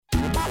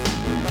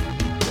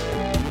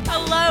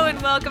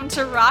welcome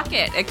to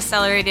Rocket,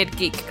 Accelerated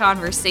Geek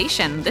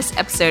Conversation. This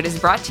episode is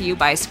brought to you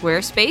by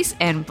Squarespace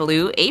and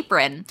Blue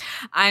Apron.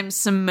 I'm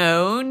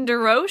Simone de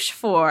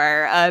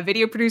Rochefort, a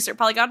video producer at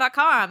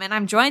Polygon.com, and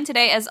I'm joined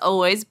today, as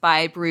always,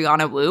 by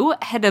Brianna Wu,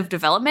 Head of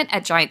Development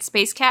at Giant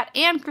Space Cat,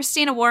 and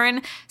Christina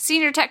Warren,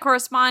 Senior Tech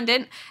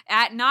Correspondent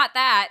at Not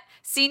That,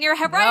 Senior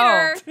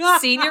Writer.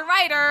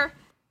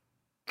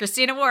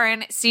 Christina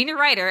Warren, Senior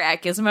Writer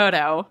at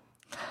Gizmodo.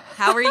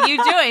 How are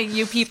you doing,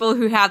 you people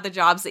who have the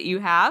jobs that you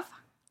have?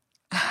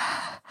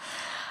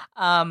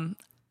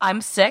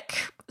 I'm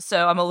sick,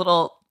 so I'm a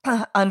little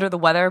under the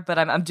weather, but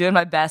I'm doing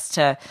my best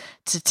to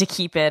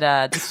keep it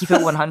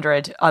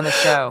 100 on the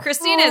show.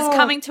 Christina is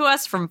coming to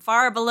us from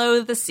far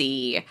below the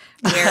sea,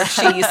 where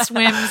she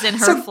swims in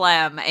her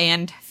phlegm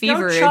and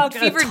fever a ton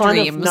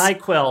dreams. Of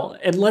NyQuil,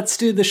 and let's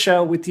do the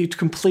show with you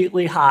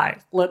completely high.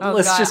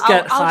 Let's just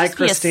get high,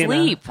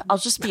 Christina. I'll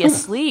just be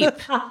asleep.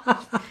 If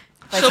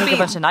I take a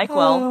bunch of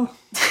NyQuil.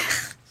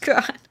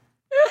 God.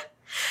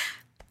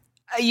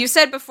 You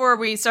said before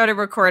we started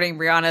recording,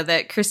 Brianna,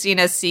 that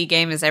Christina's C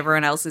game is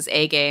everyone else's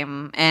A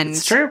game, and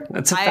it's true.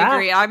 It's a fact. I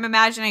agree. I'm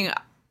imagining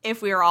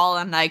if we were all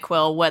on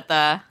NyQuil, what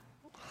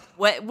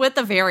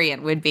the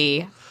variant would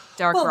be.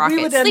 Dark Rocket,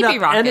 we would Sleepy end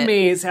up Rocket.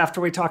 enemies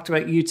after we talked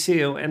about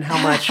U2 and how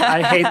much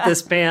I hate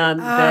this band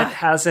that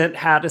hasn't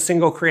had a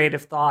single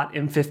creative thought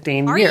in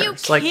 15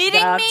 years. Are you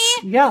kidding me?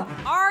 Yeah.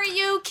 Are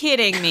you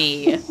kidding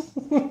me?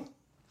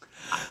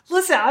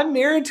 Listen, I'm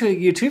married to a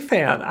U2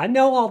 fan. I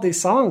know all these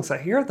songs. I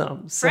hear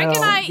them. So, Frank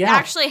and I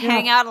actually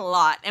hang out a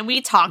lot, and we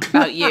talk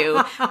about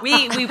you.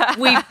 we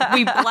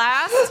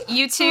blast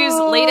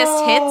U2's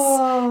latest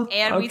hits,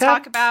 and we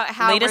talk about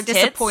how we're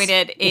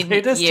disappointed in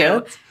latest you.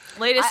 Hits?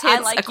 Latest I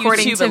hits, like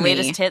according YouTube to and me.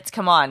 Latest hits.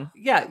 Come on.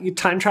 Yeah, you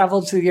time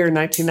traveled to the year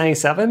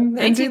 1997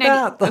 and do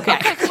that. Okay,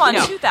 come on,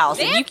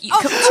 2000. Come 2000.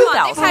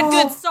 on, they've had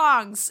good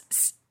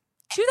songs.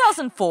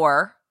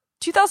 2004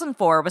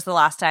 was the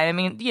last time. I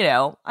mean,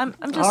 I'm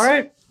just all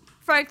right.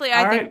 Frankly,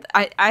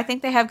 I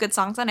think they have good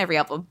songs on every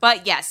album.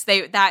 But yes,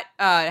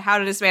 How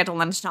to Dismantle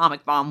an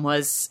Atomic Bomb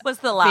was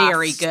the last.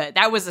 Very good.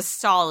 That was a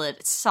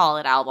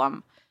solid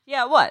album.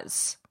 Yeah, it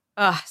was.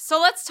 So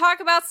let's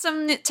talk about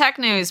some tech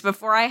news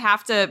before I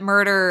have to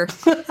murder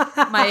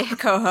my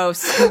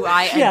co-hosts, who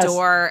I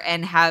adore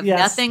and have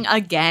nothing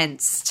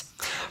against.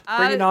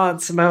 Bring it on,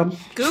 Simone.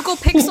 Google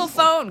Pixel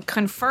phone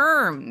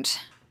confirmed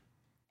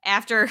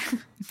after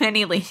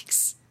many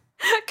leaks.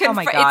 Oh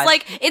my God.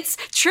 It's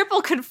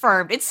triple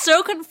confirmed. It's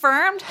so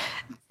confirmed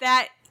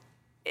that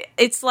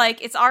it's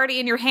already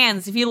in your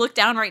hands. If you look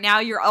down right now,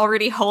 you're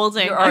already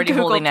holding a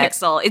Google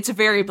Pixel. It's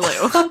very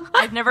blue.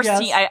 I've never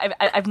seen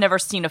I've never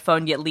seen a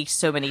phone get leaked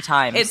so many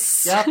times.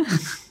 It's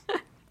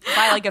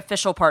by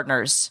official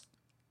partners.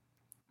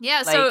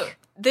 Yeah, so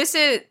this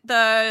is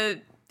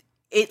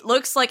it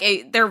looks like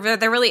they're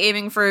really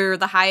aiming for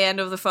the high end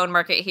of the phone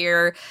market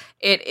here.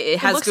 It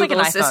has Google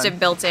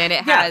Assistant built in.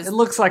 It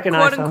looks like an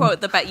quote iPhone.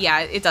 unquote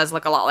it does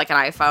look a lot like an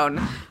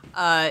iPhone.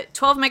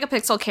 12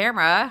 megapixel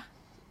camera,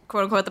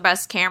 quote unquote the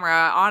best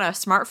camera on a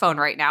smartphone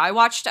right now. I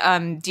watched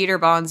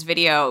Dieter Bohn's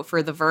video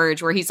for The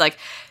Verge where he's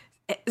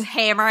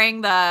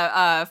hammering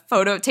the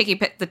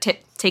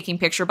taking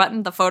picture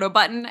button, the photo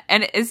button,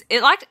 and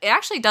it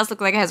actually does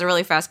look like it has a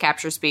really fast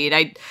capture speed.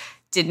 I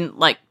didn't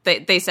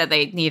they said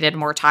they needed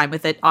more time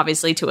with it,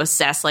 obviously, to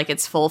assess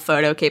its full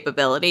photo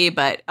capability,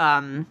 but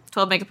 12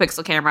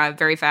 megapixel camera,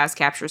 very fast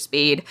capture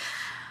speed,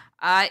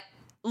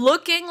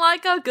 looking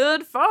like a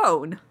good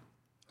phone.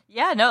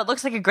 Yeah, no, it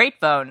looks like a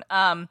great phone.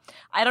 I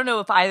don't know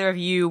if either of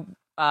you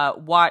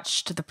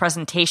watched the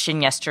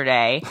presentation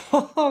yesterday.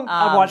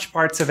 I watched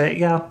parts of it.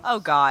 Yeah. Oh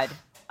God.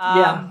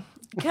 Can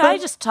we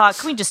just talk?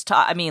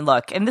 I mean,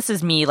 look, and this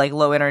is me,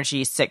 low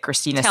energy, sick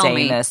Christina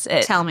saying this.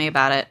 Tell me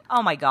about it.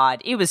 Oh my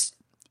God.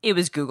 It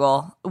was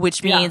Google,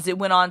 which means it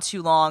went on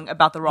too long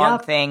about the wrong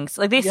things.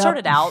 They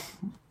started out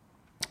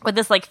with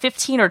this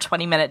 15 or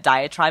 20 minute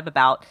diatribe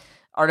about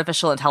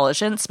artificial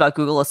intelligence, about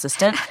Google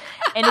Assistant.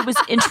 And it was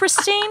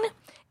interesting,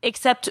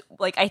 except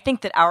I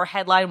think that our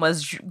headline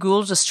was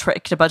Google just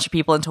tricked a bunch of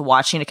people into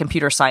watching a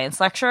computer science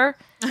lecture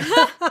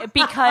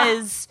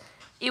because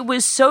it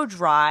was so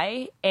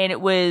dry and it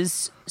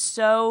was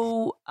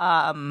so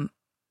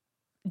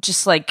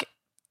just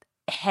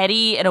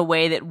heady in a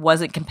way that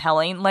wasn't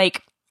compelling.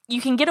 You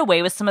can get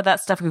away with some of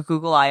that stuff with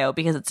Google I/O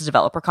because it's a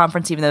developer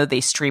conference, even though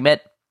they stream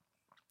it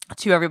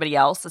to everybody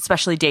else,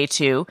 especially day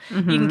two.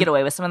 Mm-hmm. You can get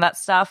away with some of that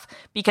stuff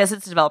because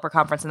it's a developer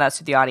conference and that's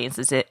who the audience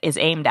is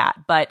aimed at.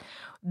 But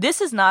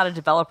this is not a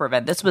developer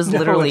event. This was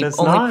literally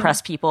only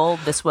press people.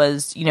 This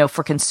was,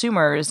 for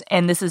consumers,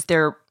 and this is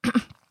their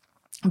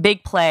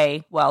big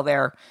play,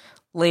 their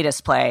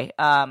latest play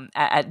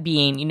at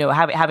being,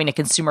 having a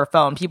consumer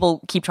phone.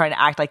 People keep trying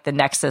to act like the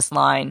Nexus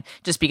line,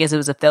 just because it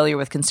was a failure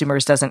with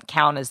consumers, doesn't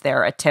count as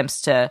their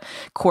attempts to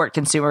court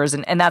consumers.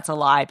 And that's a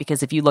lie,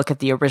 because if you look at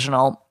the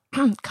original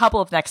couple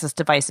of Nexus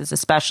devices,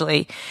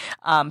 especially,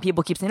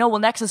 people keep saying, "Oh, well,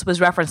 Nexus was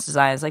reference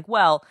designs." Like,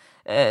 well,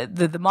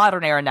 the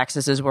modern era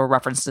Nexuses were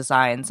reference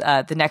designs.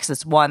 The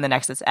Nexus 1, the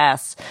Nexus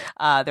S,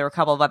 there were a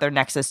couple of other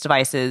Nexus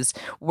devices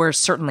were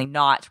certainly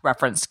not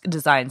reference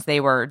designs. They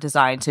were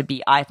designed to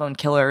be iPhone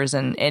killers,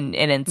 and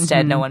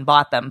instead no one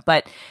bought them.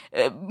 But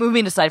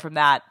moving aside from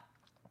that,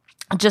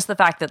 just the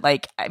fact that,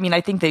 like, I mean,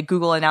 I think that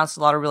Google announced a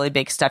lot of really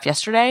big stuff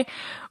yesterday,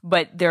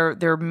 but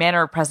their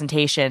manner of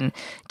presentation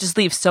just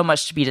leaves so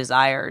much to be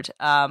desired.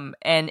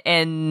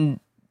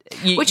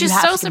 Which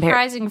is so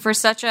surprising for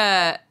such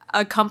a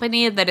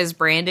company that is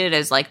branded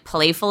as, like,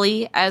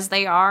 playfully as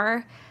they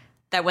are,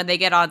 that when they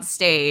get on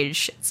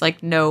stage, it's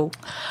like, none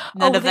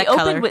of that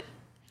color.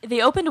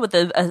 They opened with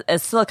a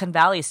Silicon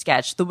Valley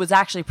sketch that was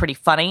actually pretty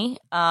funny.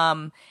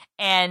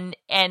 And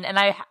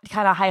I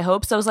kind of high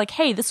hopes. I was like,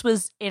 hey, this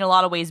was in a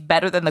lot of ways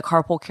better than the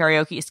carpool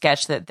karaoke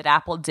sketch that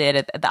Apple did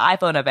at the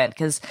iPhone event,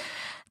 because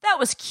that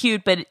was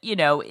cute, but, you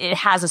know, it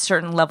has a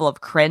certain level of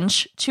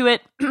cringe to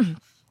it.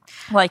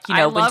 Like, you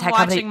know, I love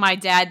watching my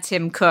dad,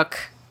 Tim Cook,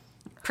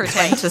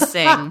 pretend to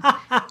sing.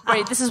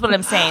 Right, this is what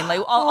I'm saying.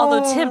 Like,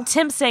 although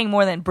Tim sang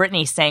more than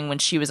Britney sang when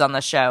she was on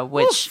the show,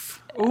 which...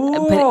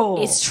 but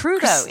it's true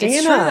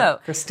though.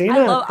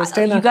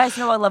 Christina. You guys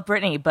know I love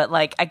Britney, but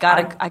like I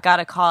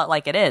gotta call it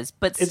like it is.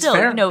 But still,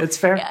 fair. You know, it's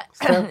fair.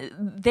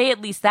 They at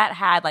least that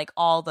had like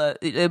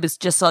it was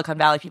just Silicon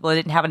Valley people. It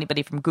didn't have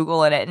anybody from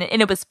Google in it,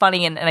 and it was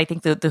funny. And I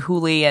think the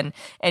Hooli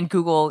and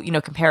Google, you know,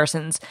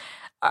 comparisons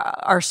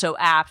are so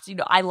apt. You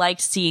know, I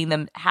liked seeing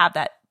them have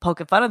that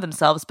poking fun of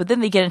themselves, but then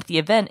they get into the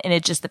event and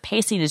the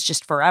pacing is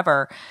just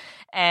forever.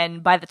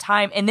 And by the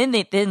time, and then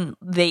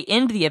they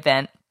end the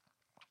event.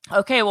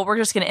 Okay, well, we're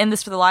just going to end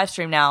this for the live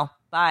stream now.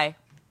 Bye.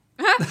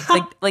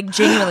 like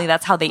genuinely,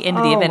 that's how they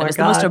ended the event. It was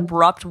the most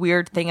abrupt,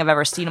 weird thing I've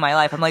ever seen in my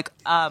life. I'm like,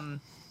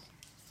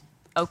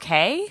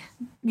 okay.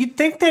 You'd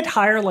think they'd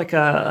hire like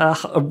a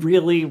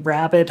really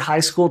rabid high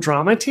school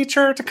drama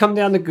teacher to come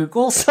down to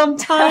Google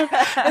sometime.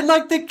 And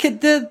like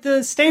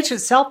the stage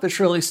itself is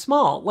really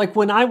small. Like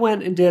when I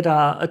went and did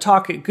a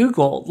talk at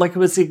Google, like it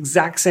was the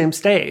exact same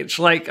stage,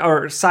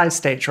 or size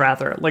stage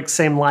rather, like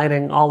same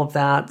lighting, all of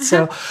that.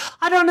 So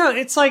I don't know.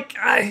 It's like,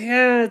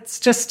 it's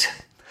just...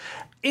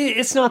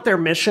 It's not their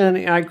mission.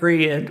 I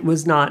agree. It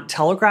was not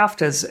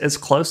telegraphed as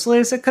closely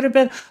as it could have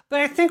been. But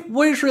I think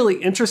what is really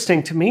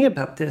interesting to me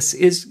about this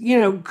is, you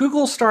know,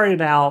 Google started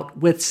out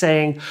with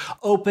saying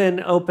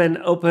open, open,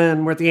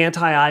 open. We're the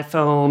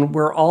anti-iPhone.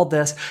 We're all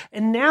this.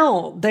 And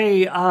now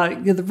the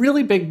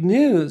really big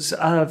news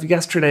of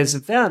yesterday's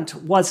event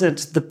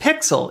wasn't the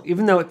Pixel,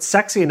 even though it's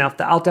sexy enough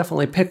that I'll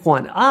definitely pick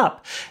one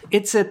up.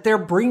 It's that they're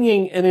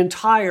bringing an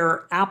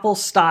entire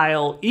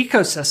Apple-style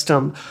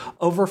ecosystem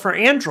over for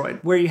Android,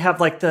 where you have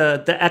like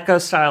the Echo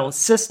style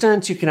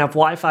assistant, you can have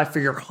Wi-Fi for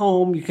your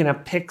home, you can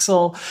have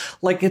Pixel.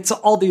 Like it's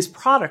all these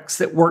products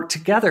that work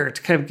together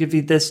to kind of give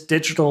you this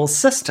digital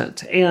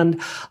assistant.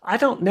 And I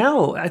don't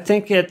know. I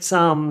think it's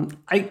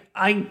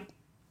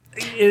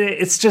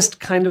it's just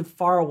kind of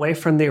far away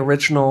from the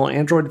original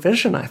Android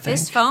vision, I think.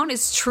 This phone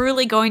is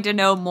truly going to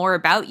know more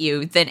about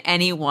you than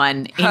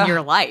anyone in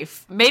your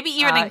life. Maybe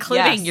even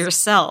including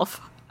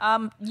yourself.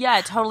 Yeah,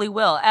 it totally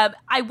will.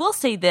 I will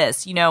say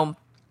this, you know,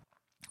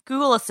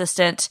 Google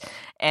Assistant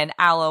and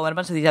Allo and a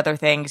bunch of these other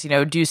things, you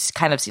know, do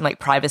kind of seem like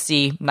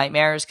privacy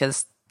nightmares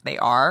because they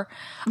are.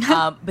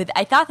 But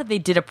I thought that they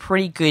did a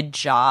pretty good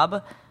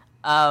job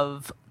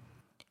of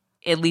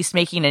at least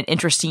making an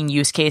interesting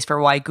use case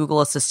for why Google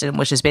Assistant,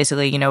 which is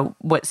basically, you know,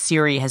 what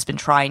Siri has been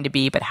trying to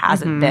be but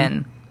hasn't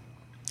been,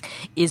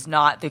 is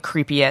not the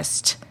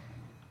creepiest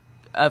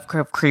of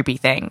creepy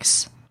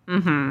things.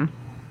 Mm-hmm.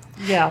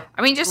 Yeah.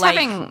 I mean, just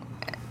having...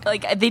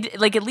 Like they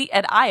like at least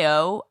at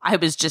I/O, I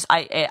was just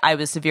I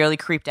was severely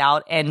creeped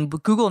out, and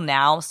Google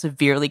Now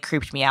severely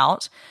creeped me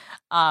out.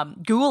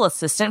 Google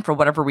Assistant, for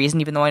whatever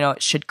reason, even though I know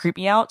it should creep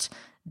me out,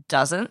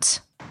 doesn't.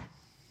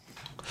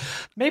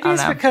 Maybe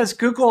it's because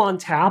Google on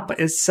Tap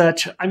is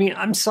such... I mean,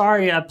 I'm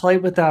sorry, I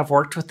played with it, I've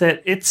worked with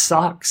it. It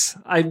sucks.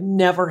 I've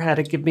never had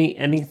it give me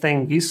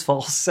anything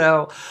useful.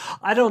 So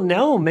I don't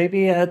know.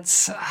 Maybe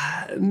it's...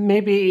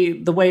 maybe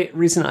the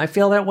reason I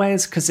feel that way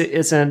is because it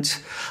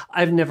isn't...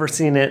 I've never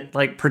seen it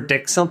like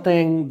predict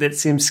something that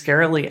seems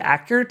scarily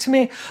accurate to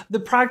me.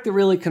 The product that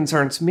really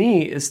concerns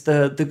me is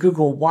the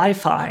Google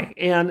Wi-Fi.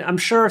 And I'm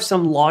sure if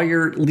some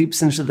lawyer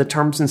leaps into the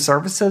terms and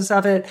services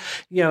of it,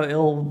 you know,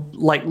 it'll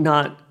like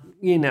not...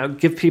 you know,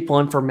 give people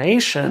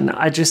information.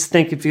 I just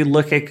think if you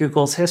look at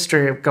Google's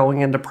history of going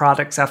into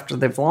products after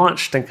they've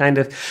launched and kind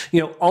of,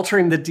 you know,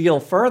 altering the deal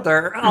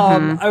further,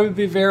 I would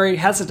be very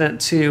hesitant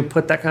to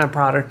put that kind of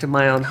product in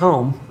my own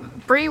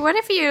home. Bree, what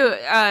if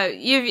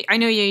I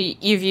know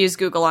you've used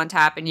Google on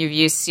Tap and you've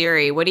used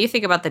Siri. What do you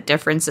think about the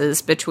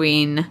differences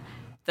between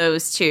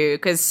those two?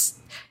 Because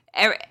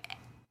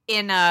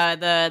in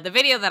the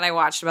video that I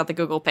watched about the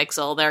Google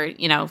Pixel, they're,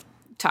 you know,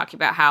 talking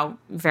about how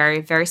very,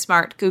 very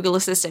smart Google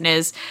Assistant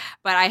is,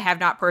 but I have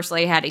not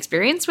personally had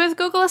experience with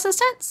Google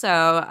Assistant,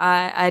 so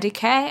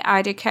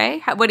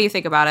IDK. What do you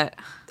think about it?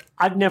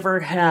 I've never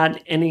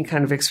had any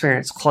kind of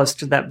experience close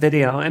to that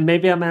video, and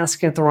maybe I'm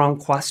asking the wrong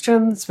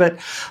questions, but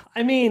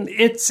I mean,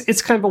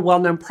 it's kind of a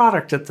well-known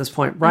product at this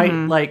point, right?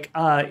 Like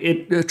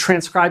it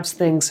transcribes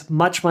things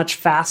much, much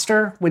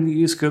faster when you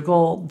use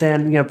Google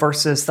than,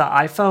 versus the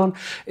iPhone.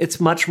 It's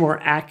much more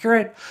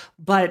accurate,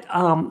 but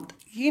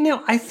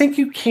I think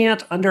you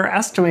can't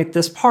underestimate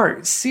this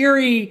part.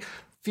 Siri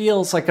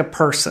feels like a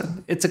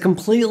person. It's a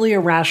completely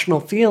irrational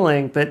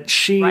feeling, but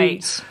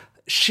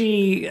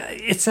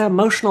it's an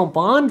emotional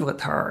bond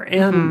with her.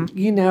 And,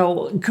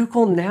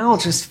 Google now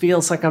just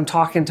feels like I'm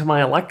talking to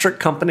my electric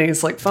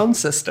company's like phone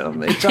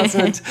system. It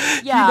doesn't,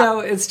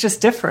 it's just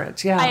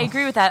different. Yeah. I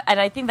agree with that. And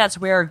I think that's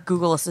where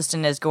Google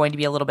Assistant is going to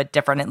be a little bit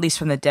different, at least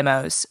from the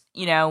demos.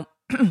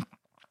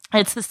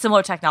 It's the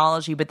similar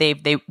technology, but they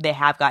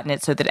have gotten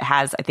it so that it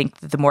has, I think,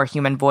 the more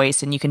human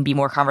voice, and you can be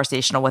more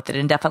conversational with it.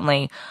 And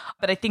definitely,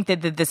 but I think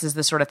that this is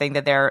the sort of thing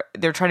that they're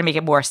trying to make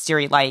it more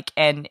Siri-like,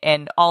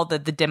 and all the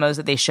demos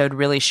that they showed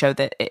really showed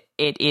that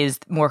it is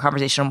more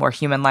conversational, more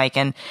human-like,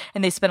 and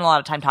they spent a lot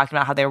of time talking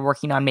about how they're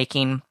working on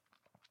making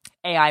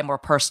AI more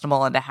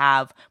personable and to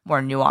have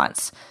more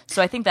nuance.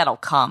 So I think that'll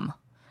come.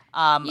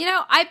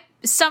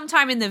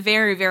 Sometime in the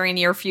very, very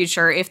near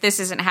future, if this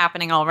isn't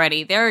happening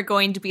already, there are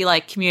going to be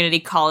like community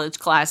college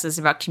classes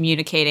about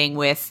communicating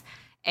with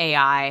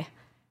AI.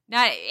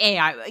 Not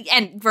AI,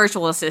 and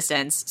virtual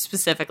assistants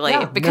specifically.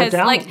 Yeah, because no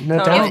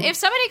doubt. if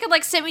somebody could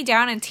like sit me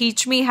down and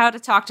teach me how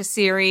to talk to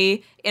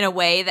Siri in a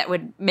way that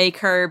would make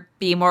her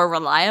be more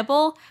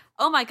reliable,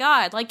 oh my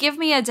God, like give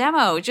me a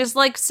demo. Just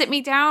like sit me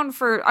down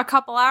for a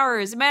couple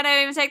hours. It might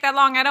not even take that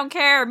long. I don't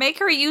care. Make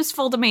her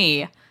useful to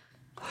me.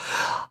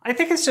 I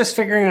think it's just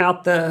figuring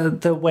out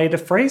the way to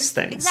phrase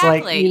things.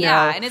 Exactly.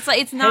 And it's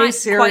like it's not hey,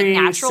 Siri, quite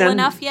natural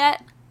enough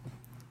yet.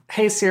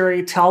 Hey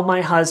Siri, tell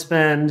my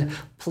husband,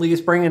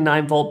 please bring a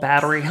 9-volt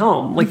battery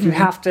home. Like you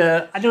have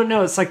to. I don't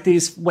know. It's like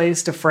these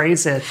ways to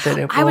phrase it that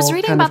it. I was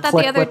reading about that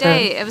the other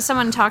day. It. It was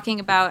someone talking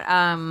about.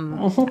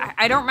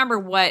 I don't remember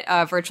what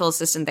virtual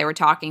assistant they were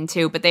talking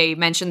to, but they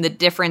mentioned the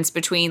difference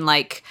between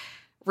like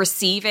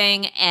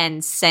receiving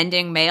and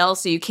sending mail.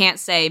 So you can't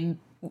say,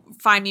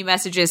 find me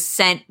messages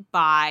sent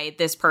by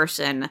this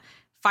person.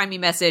 Find me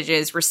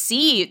messages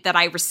received that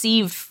I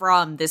received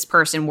from this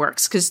person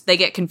works, because they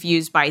get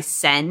confused by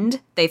send.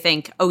 They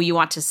think, oh, you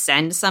want to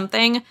send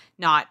something,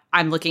 not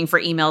I'm looking for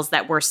emails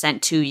that were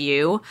sent to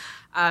you.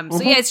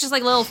 So yeah, it's just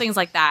like little things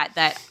like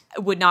that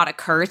would not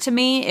occur to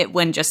me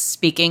when just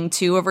speaking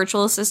to a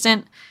virtual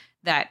assistant.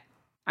 That,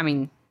 I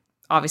mean,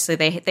 obviously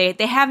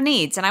they have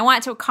needs, and I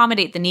want to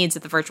accommodate the needs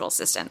of the virtual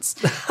assistants.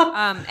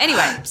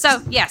 Anyway, so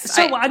yes.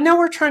 So I know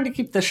we're trying to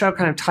keep the show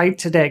kind of tight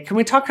today. Can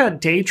we talk about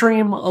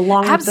Daydream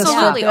along with this?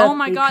 Absolutely. Oh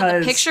my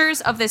God, the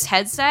pictures of this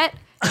headset,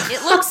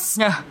 it looks...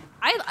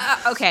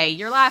 okay,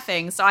 you're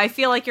laughing, so I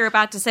feel like you're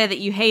about to say that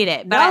you hate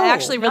it, but I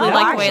actually really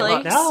like the way it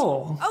looks.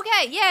 No.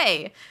 Okay,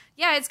 yay.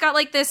 Yeah, it's got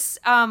like this...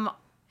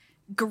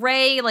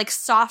 gray, like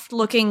soft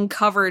looking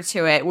cover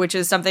to it, which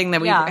is something that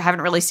we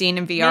haven't really seen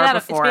in VR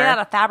before. It's made out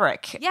of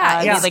fabric.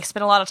 Yeah, They like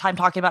spent a lot of time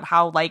talking about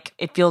how like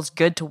it feels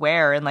good to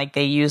wear, and like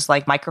they use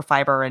like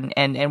microfiber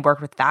and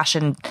work with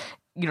fashion,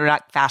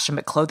 not fashion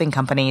but clothing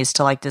companies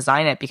to like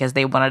design it because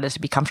they wanted it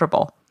to be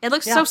comfortable. It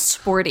looks so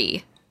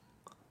sporty.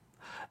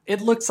 It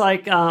looks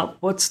like,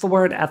 what's the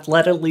word,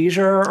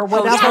 athleisure or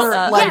whatever.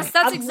 Yes,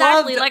 that's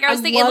exactly. Like I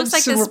was thinking, it looks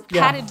like this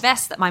padded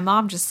vest that my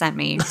mom just sent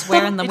me to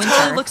wear in the winter.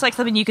 Totally looks like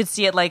something you could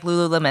see at like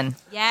Lululemon.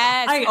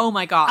 Yes. Oh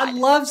my God. I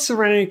love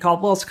Serenity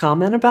Caldwell's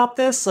comment about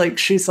this. Like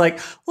she's like,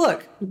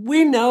 look,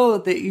 we know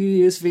that you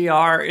use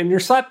VR in your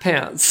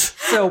sweatpants,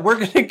 so we're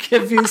going to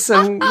give you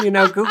some,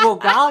 Google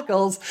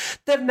goggles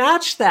that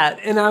match that.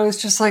 And I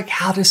was just like,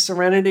 how does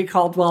Serenity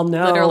Caldwell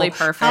know? Literally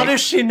perfect. How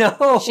does she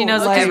know? She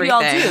knows everything. We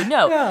all do.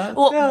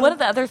 No. One of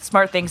the other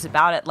smart things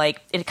about it, like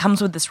it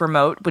comes with this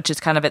remote, which is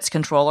kind of its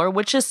controller,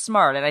 which is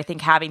smart. And I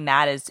think having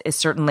that is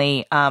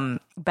certainly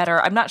better.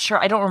 I'm not sure.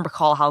 I don't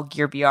recall how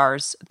Gear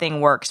VR's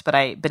thing works, but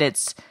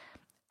it's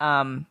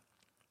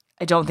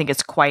I don't think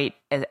it's quite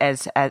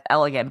as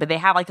elegant, but they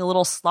have like a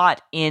little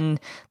slot in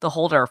the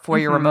holder for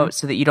your remote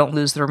so that you don't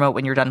lose the remote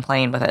when you're done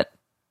playing with it.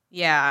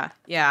 Yeah.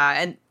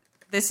 And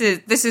this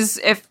is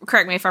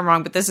correct me if I'm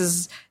wrong, but this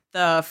is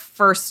the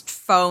first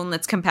phone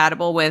that's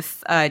compatible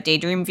with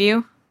Daydream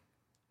View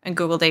and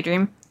Google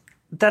Daydream.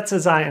 That's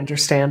as I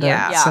understand it.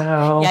 Yeah.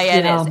 So,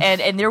 it is.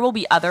 And there will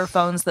be other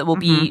phones that will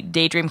be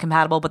Daydream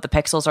compatible, but the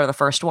Pixels are the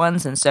first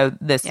ones, and so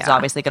this is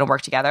obviously going to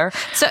work together.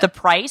 So the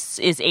price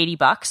is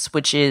 $80,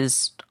 which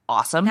is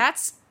awesome.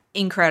 That's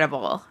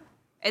incredible.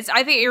 I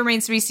think it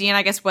remains to be seen,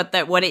 I guess, what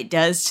it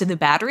does to the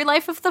battery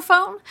life of the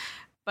phone.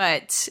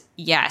 But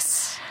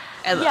yes,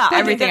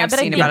 everything I've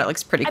seen about it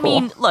looks pretty cool. I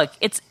mean, look,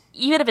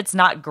 even if it's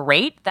not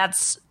great,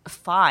 that's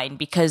fine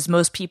because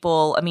most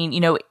people,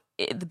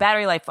 the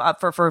battery life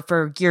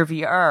for Gear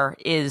VR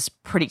is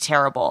pretty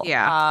terrible.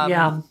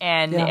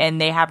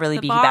 And they have really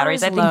beefy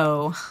batteries. I think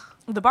low.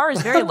 The bar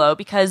is very low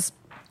because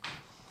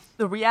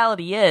the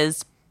reality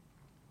is,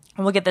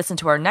 and we'll get this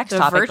into our next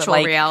topic. The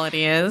virtual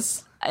reality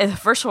is, the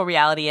virtual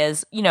reality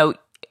is,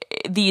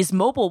 these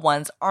mobile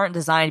ones aren't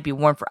designed to be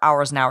worn for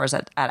hours and hours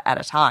at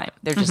a time.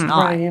 They're just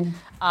not. Right.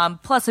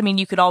 Plus, I mean,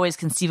 you could always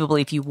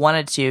conceivably, if you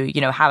wanted to,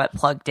 have it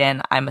plugged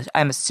in. I'm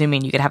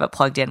assuming you could have it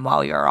plugged in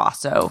while you're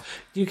also.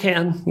 You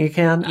can.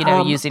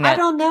 Using it. I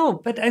don't know,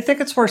 but I think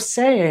it's worth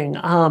saying,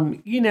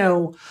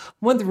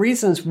 one of the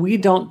reasons we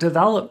don't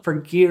develop for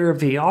Gear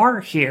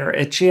VR here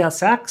at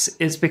GSX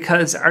is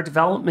because our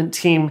development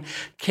team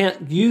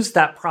can't use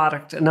that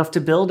product enough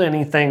to build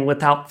anything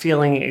without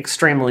feeling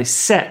extremely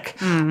sick.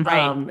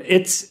 Right.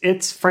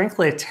 It's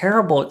frankly a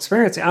terrible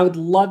experience. I would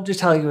love to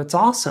tell you it's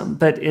awesome,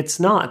 but it's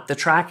not. The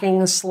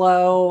tracking is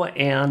slow,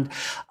 and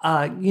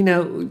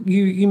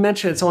you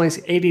mentioned it's only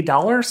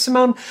 $80,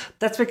 Simone.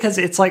 That's because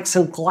it's like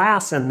some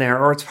glass in there,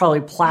 or it's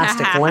probably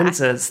plastic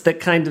lenses that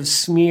kind of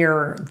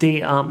smear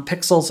the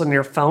pixels on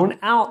your phone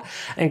out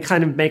and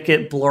kind of make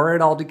it blur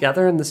it all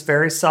together in this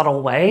very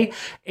subtle way.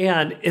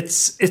 And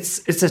it's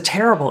a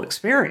terrible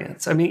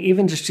experience. I mean,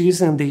 even just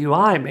using the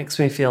UI makes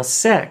me feel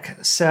sick.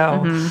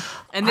 So,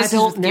 and this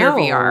is Gear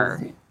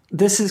VR.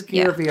 This is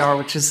Gear VR,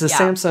 which is the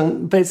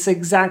Samsung, but it's the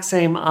exact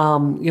same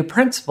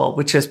principle,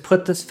 which is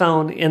put this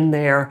phone in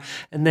there,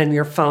 and then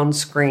your phone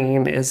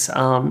screen is your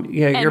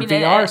VR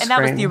screen. And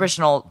that was the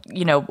original,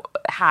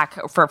 hack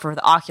for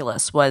the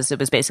Oculus. It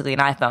was basically an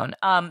iPhone.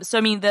 So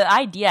I mean, the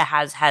idea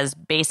has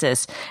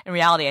basis. In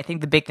reality, I think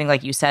the big thing,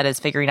 like you said, is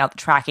figuring out the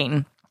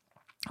tracking.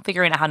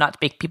 Figuring out how not to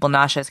make people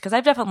nauseous, because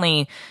I've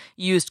definitely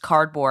used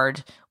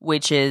Cardboard,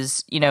 which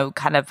is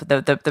kind of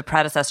the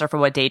predecessor for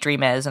what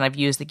Daydream is, and I've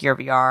used the Gear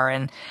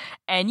VR,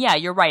 and yeah,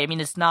 you're right. I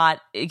mean, it's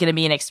not going to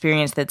be an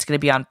experience that's going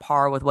to be on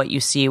par with what you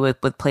see with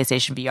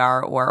PlayStation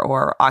VR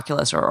or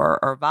Oculus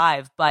or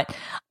Vive, but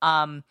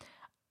I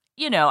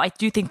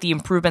do think the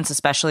improvements,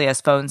 especially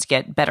as phones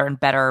get better and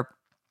better,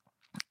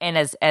 and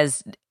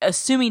as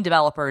assuming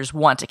developers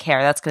want to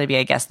care, that's going to be,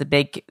 I guess, the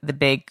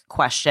big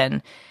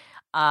question.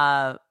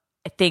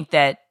 I think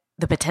that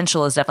the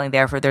potential is definitely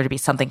there for there to be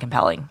something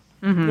compelling.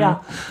 Mm-hmm.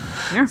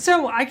 Yeah.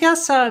 So I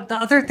guess the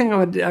other thing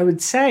I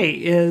would say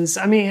is,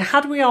 I mean, how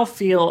do we all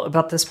feel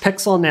about this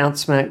Pixel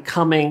announcement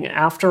coming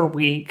after a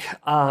week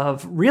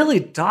of really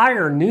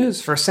dire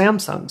news for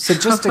Samsung? So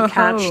just to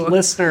catch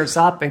listeners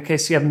up, in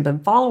case you haven't been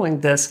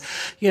following this,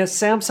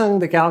 Samsung,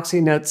 the Galaxy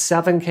Note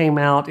 7 came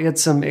out. It had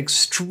some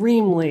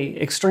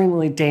extremely,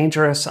 extremely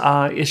dangerous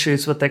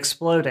issues with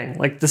exploding.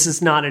 Like, this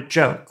is not a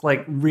joke.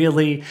 Like,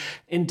 really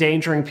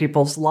endangering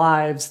people's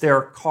lives. There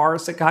are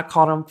cars that got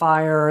caught on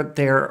fire.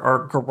 There are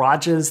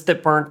garages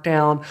that burnt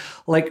down,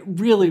 like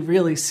really,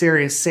 really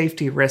serious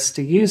safety risks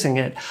to using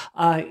it.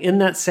 In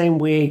that same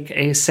week,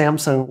 a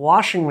Samsung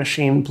washing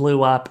machine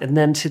blew up. And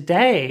then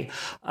today,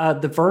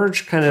 The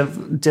Verge kind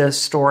of did a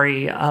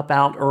story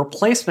about a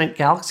replacement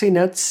Galaxy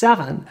Note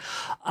 7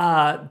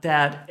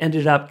 that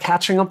ended up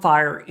catching on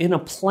fire in a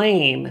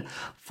plane,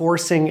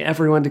 forcing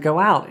everyone to go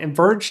out. And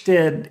Verge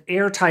did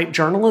airtight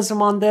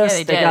journalism on this.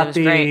 Yeah, they got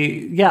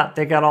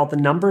they got all the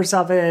numbers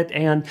of it,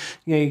 and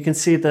you can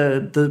see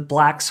the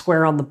black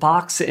square on the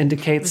box that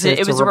indicates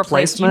it was a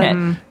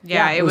replacement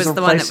unit. It was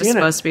the one that was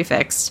supposed to be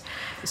fixed.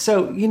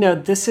 So,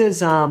 this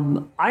is,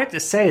 I have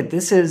to say,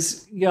 this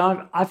is,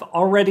 I've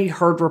already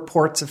heard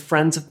reports of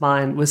friends of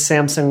mine with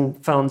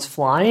Samsung phones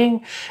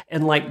flying,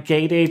 and like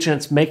gate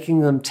agents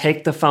making them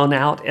take the phone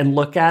out and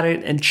look at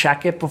it and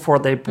check it before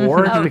they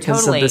board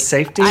because of the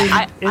safety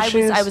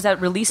issues. I was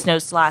at release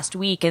notes last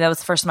week, and that was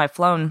the first time I've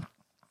flown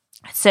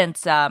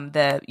since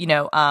FAA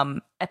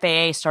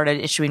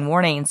started issuing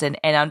warnings,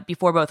 and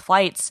before both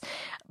flights,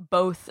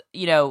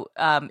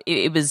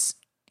 it was.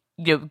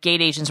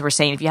 Gate agents were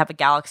saying if you have a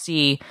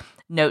Galaxy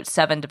Note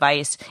 7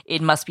 device,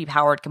 it must be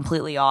powered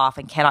completely off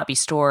and cannot be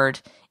stored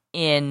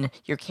in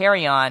your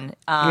carry-on.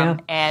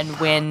 And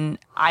when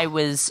I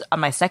was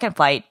on my second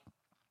flight,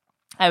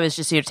 I was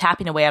just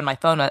tapping away on my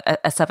phone,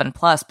 a 7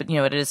 Plus, but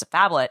it is a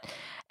phablet,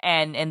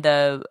 and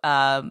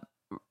the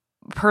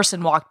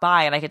person walked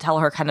by, and I could tell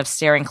her kind of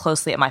staring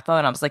closely at my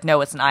phone. I was like, no,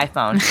 it's an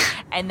iPhone.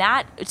 And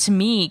that, to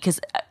me, because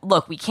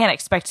look, we can't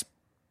expect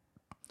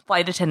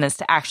flight attendants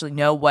to actually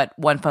know what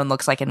one phone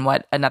looks like and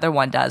what another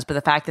one does, but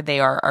the fact that they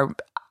are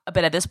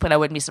but at this point, I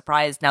wouldn't be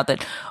surprised now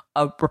that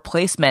a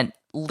replacement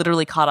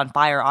literally caught on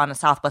fire on a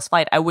Southwest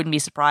flight. I wouldn't be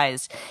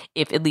surprised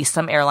if at least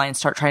some airlines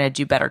start trying to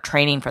do better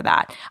training for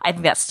that. I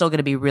think that's still going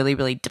to be really,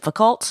 really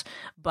difficult,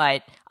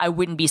 but I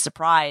wouldn't be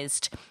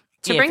surprised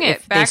to bring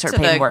it back to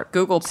the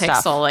Google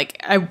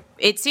Pixel.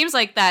 It seems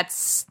like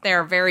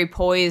they're very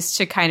poised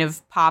to kind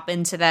of pop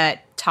into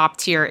that top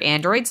tier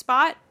Android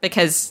spot,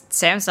 because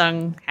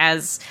Samsung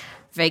has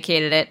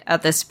vacated it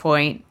at this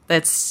point.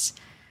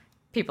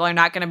 People are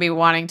not going to be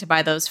wanting to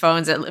buy those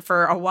phones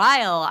for a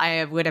while,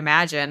 I would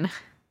imagine.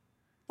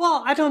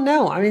 Well, I don't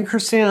know. I mean,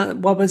 Christina,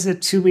 what was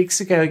it, 2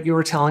 weeks ago, you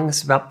were telling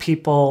us about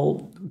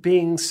people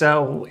being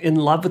so in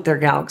love with their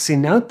Galaxy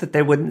Note that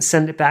they wouldn't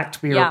send it back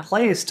to be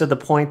replaced, to the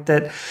point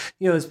that,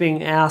 it was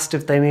being asked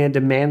if they needed to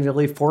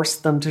manually force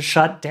them to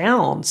shut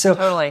down. So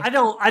totally.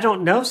 I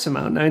don't know,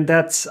 Simone. I mean,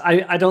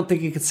 I don't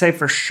think you could say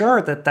for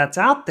sure that that's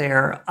out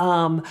there.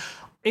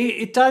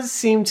 It does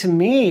seem to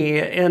me,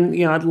 and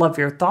I'd love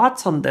your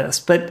thoughts on this,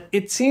 but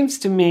it seems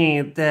to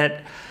me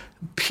that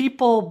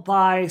people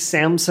buy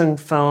Samsung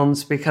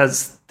phones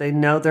because they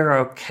know they're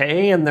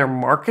okay and they're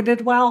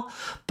marketed well,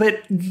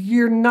 but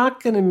you're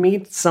not going to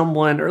meet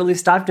someone, or at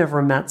least I've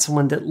never met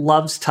someone that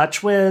loves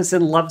TouchWiz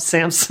and loves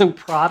Samsung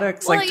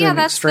products to an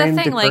extreme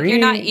degree. Like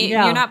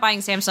you're not buying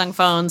Samsung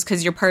phones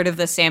because you're part of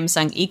the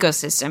Samsung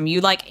ecosystem.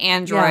 You like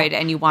Android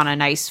and you want a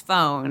nice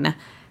phone.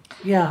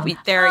 Yeah.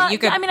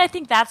 I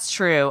think that's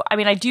true. I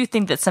mean, I do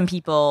think that some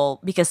people,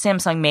 because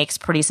Samsung makes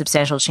pretty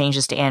substantial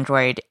changes to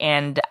Android,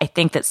 and I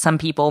think that some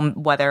people,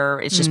 whether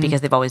it's just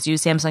because they've always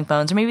used Samsung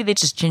phones, or maybe they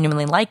just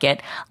genuinely like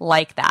it,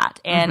 like that.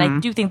 And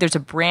I do think there's a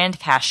brand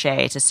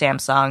cachet to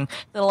Samsung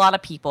that a lot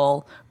of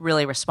people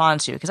really respond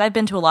to. Because I've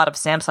been to a lot of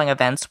Samsung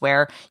events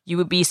where you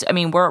would be,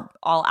 we're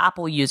all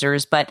Apple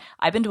users, but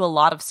I've been to a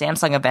lot of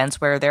Samsung events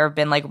where there have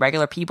been like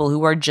regular people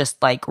who are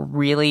just like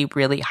really,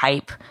 really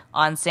hype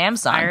on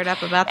Samsung. Fired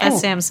up about that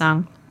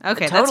Samsung.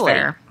 Okay, totally. That's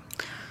fair.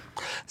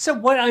 So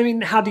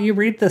how do you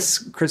read this,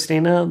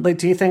 Christina? Like,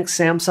 do you think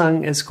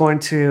Samsung is going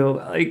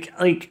to,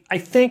 I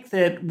think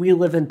that we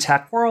live in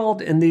tech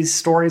world and these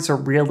stories are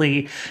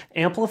really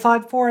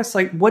amplified for us.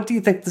 Like, what do you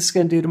think this is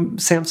going to do to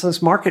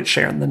Samsung's market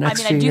share in the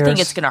next few years? I do think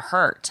it's going to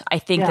hurt. I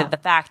think that the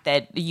fact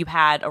that you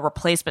had a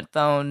replacement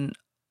phone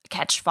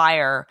catch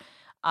fire,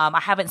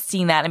 I haven't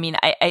seen that. I mean,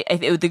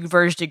 The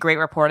Verge did great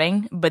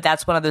reporting, but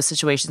that's one of those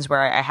situations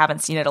where I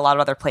haven't seen it a lot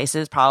of other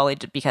places, probably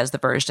because The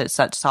Verge did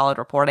such solid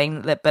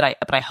reporting. But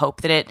I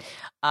hope that it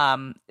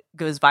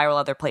goes viral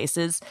other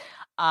places.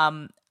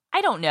 I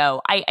don't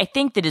know. I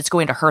think that it's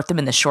going to hurt them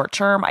in the short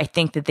term. I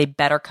think that they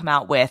better come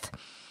out with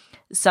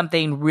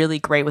something really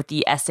great with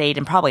the S8,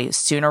 and probably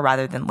sooner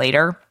rather than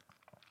later,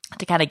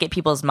 to kind of get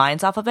people's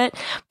minds off of it.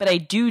 But I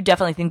do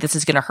definitely think this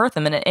is going to hurt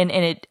them.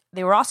 And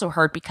they were also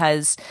hurt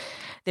because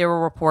there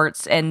were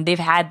reports, and they've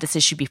had this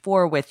issue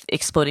before with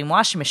exploding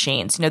washing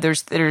machines.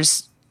 There's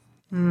these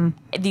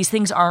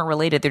things aren't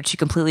related. They're two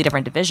completely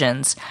different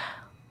divisions,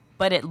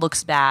 but it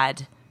looks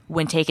bad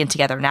when taken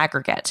together in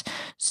aggregate.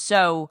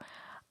 So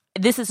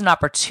this is an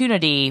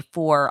opportunity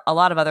for a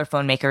lot of other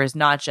phone makers,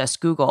 not just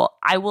Google.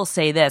 I will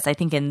say this.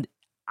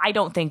 I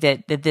don't think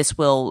that this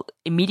will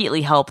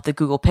immediately help the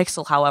Google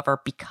Pixel, however,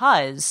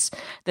 because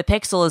the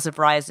Pixel is a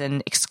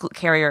Verizon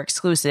carrier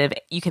exclusive.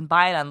 You can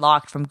buy it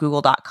unlocked from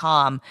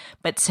google.com.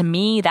 But to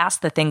me, that's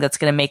the thing that's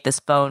going to make this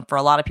phone, for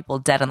a lot of people,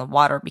 dead in the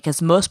water,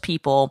 because most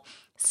people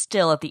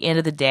still, at the end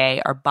of the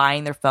day, are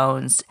buying their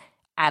phones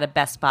at a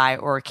Best Buy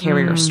or a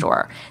carrier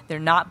store. They're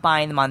not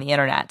buying them on the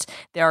internet.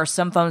 There are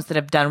some phones that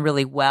have done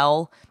really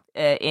well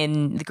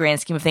in the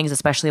grand scheme of things,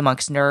 especially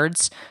amongst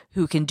nerds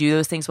who can do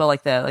those things well,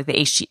 like the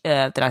OnePlus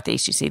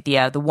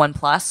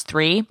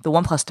 3. The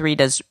OnePlus 3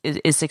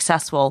 is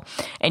successful,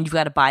 and you've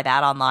got to buy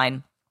that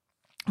online.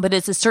 But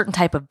it's a certain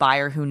type of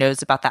buyer who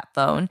knows about that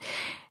phone.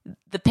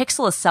 The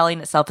Pixel is selling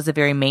itself as a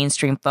very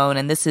mainstream phone,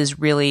 and this is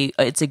really,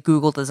 it's a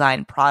Google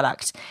design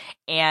product.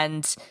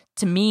 And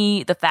to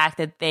me, the fact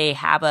that they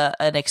have an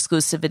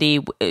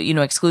exclusivity,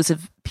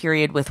 exclusive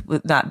period with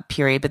not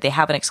period, but they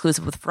have an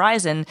exclusive with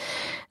Verizon,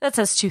 that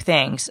says two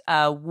things.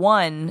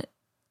 One,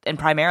 and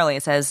primarily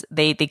it says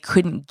they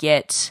couldn't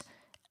get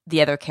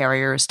the other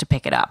carriers to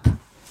pick it up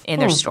in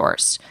their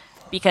stores,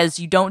 because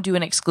you don't do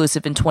an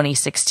exclusive in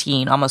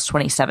 2016, almost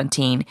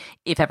 2017,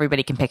 if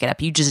everybody can pick it up.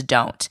 You just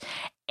don't.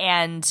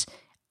 And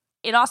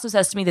it also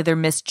says to me that they're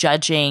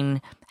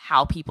misjudging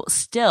how people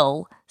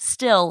still,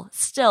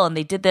 and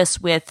they did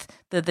this with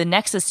the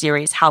Nexus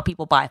series, how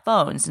people buy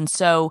phones. And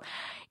so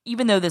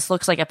even though this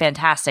looks like a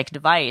fantastic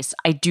device,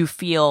 I do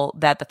feel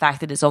that the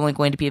fact that it's only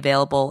going to be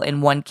available in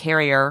one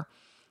carrier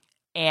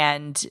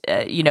and,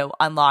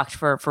 unlocked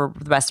for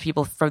the rest of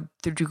people through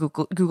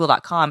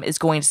Google.com is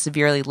going to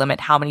severely limit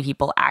how many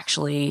people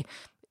actually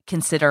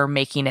consider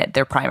making it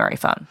their primary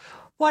phone.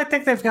 Well, I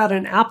think they've got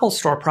an Apple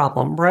Store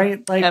problem,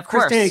 right? Like, of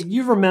course. Christina,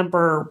 you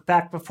remember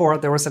back before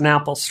there was an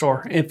Apple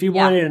Store. If you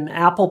wanted an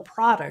Apple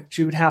product,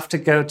 you would have to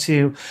go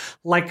to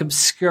like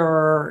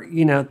obscure,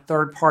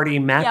 third-party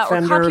Mac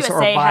vendors or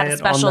buy had a it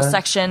special on the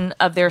section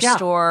of their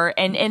store.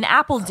 And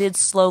Apple did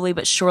slowly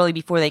but surely,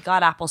 before they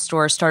got Apple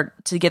Store, start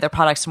to get their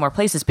products to more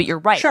places. But you're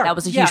right, sure. That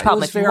was a huge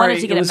problem. If you wanted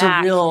to get a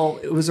Mac,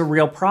 it was a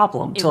real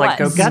problem to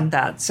go get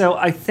that. So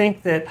I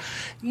think that,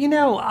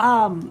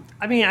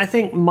 I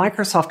think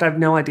Microsoft, I have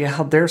no idea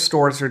how their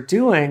stores are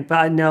doing, but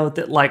I know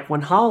that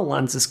when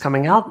HoloLens is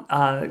coming out,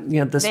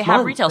 this they month,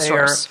 have retail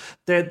stores.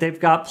 They've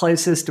got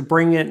places to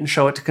bring it and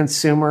show it to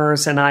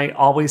consumers, and I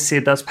always see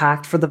those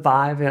packed for the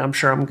Vive, and I'm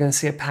sure I'm going to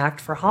see it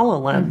packed for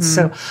HoloLens.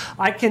 So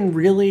I can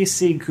really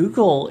see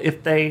Google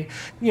if they,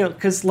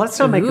 because let's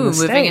not make a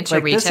mistake. Moving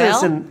into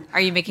retail.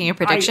 Are you making a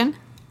prediction?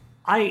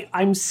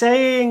 I'm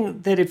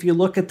saying that if you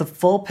look at the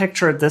full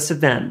picture of this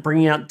event,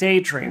 bringing out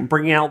Daydream,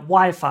 bringing out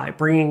Wi-Fi,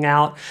 bringing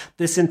out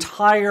this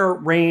entire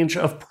range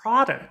of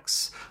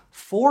products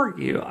for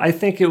you. I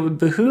think it would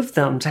behoove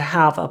them to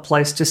have a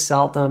place to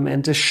sell them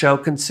and to show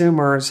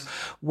consumers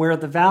where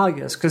the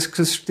value is. Because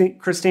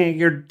Christina,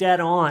 you're dead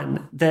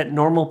on that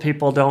normal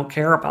people don't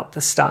care about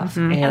this stuff,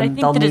 and I think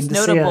they'll that need is to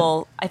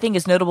notable. see it. I think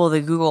it's notable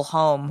the Google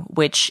Home,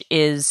 which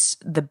is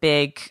the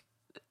big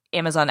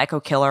Amazon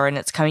Echo killer, and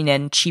it's coming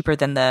in cheaper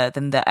than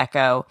the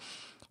Echo,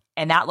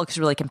 and that looks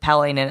really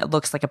compelling, and it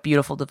looks like a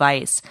beautiful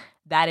device.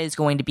 That is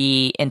going to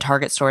be in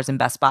Target stores and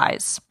Best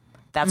Buys.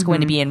 That's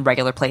going to be in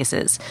regular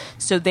places.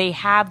 So they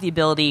have the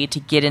ability to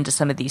get into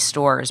some of these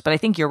stores. But I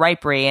think you're right,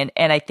 Brie,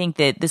 and I think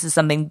that this is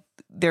something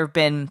there's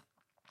been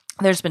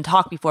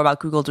talk before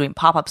about Google doing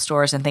pop-up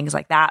stores and things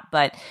like that.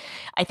 But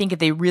I think if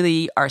they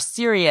really are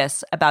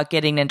serious about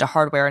getting into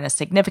hardware in a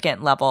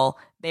significant level,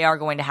 they are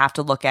going to have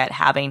to look at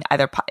having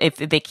either, if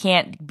they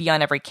can't be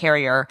on every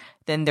carrier,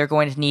 then they're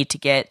going to need to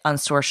get on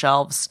store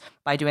shelves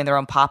by doing their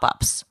own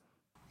pop-ups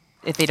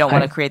if they don't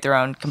want to create their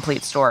own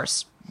complete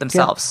stores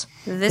themselves.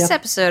 This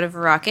episode of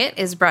Rocket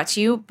is brought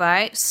to you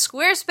by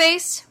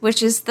Squarespace,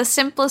 which is the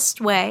simplest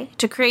way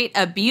to create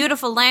a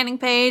beautiful landing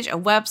page, a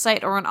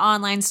website, or an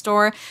online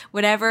store.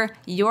 Whatever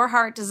your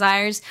heart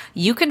desires,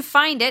 you can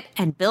find it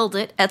and build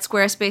it at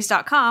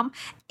squarespace.com.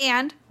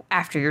 And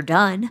after you're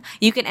done,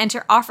 you can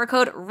enter offer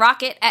code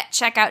ROCKET at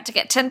checkout to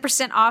get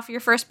 10% off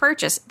your first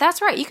purchase.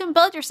 That's right, you can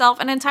build yourself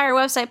an entire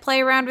website, play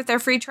around with their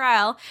free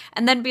trial,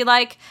 and then be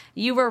like,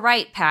 you were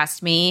right,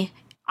 past me.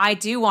 I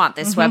do want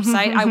this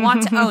website. I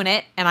want to own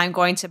it, and I'm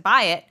going to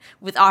buy it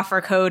with offer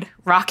code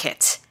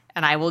ROCKET,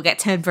 and I will get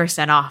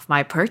 10% off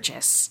my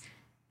purchase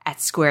at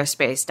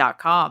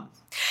squarespace.com.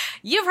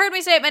 You've heard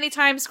me say it many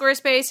times.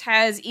 Squarespace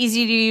has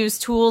easy-to-use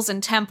tools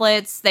and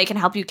templates. They can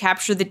help you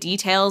capture the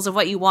details of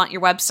what you want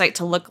your website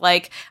to look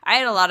like. I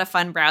had a lot of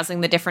fun browsing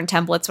the different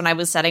templates when I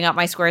was setting up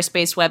my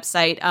Squarespace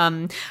website.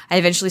 I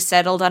eventually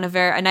settled on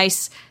a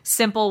nice,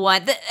 simple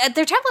one.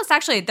 Their templates,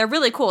 actually, they're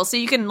really cool. So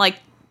you can,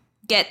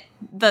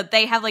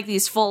 they have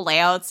these full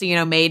layouts,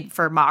 made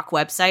for mock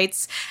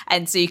websites.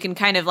 And so you can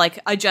kind of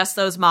adjust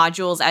those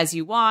modules as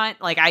you want.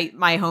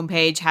 My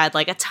homepage had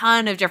a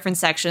ton of different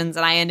sections,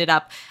 and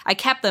I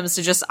kept them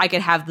so just I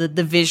could have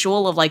the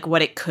visual of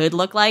what it could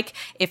look like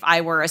if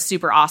I were a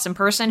super awesome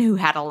person who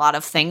had a lot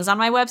of things on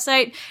my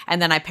website.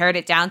 And then I pared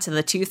it down to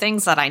the 2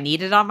 things that I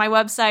needed on my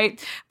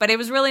website. But it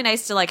was really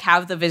nice to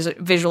have the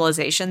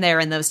visualization there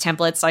in those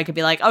templates. So I could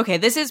be like, okay,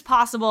 this is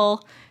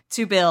possible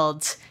to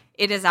build.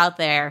 It is out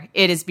there.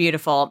 It is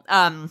beautiful.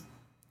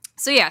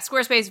 So yeah,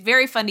 Squarespace,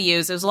 very fun to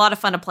use. It was a lot of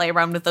fun to play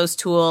around with those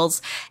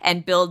tools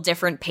and build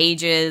different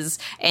pages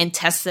and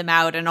test them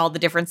out in all the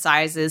different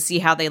sizes, see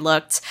how they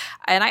looked.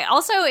 And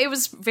it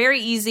was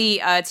very easy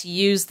to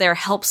use their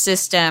help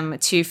system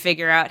to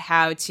figure out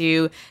how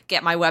to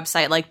get my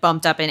website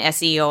bumped up in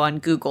SEO on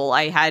Google.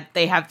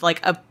 They have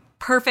a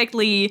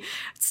perfectly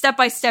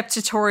step-by-step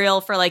tutorial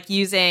for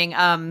using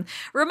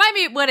remind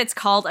me what it's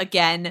called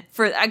again,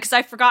 because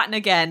I've forgotten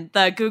again,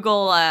 the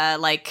Google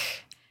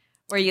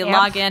where you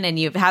log in and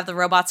you have the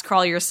robots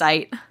crawl your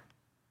site.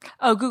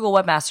 Oh, Google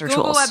Webmaster Tools.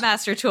 Google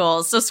Webmaster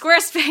Tools. So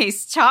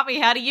Squarespace taught me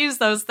how to use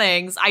those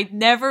things. I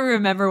never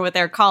remember what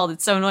they're called.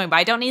 It's so annoying, but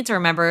I don't need to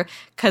remember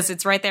because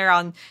it's right there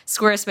on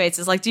Squarespace.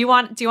 It's do you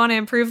want to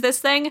improve this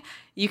thing?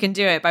 You can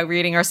do it by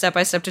reading our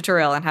step-by-step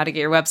tutorial on how to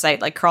get your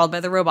website crawled by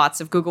the robots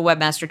of Google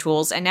Webmaster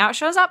Tools. And now it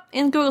shows up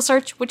in Google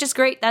search, which is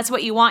great. That's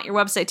what you want your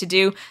website to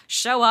do.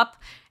 Show up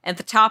at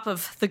the top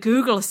of the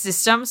Google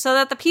system so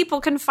that the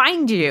people can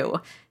find you.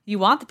 You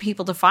want the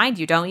people to find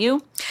you, don't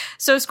you?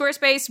 So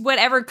Squarespace,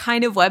 whatever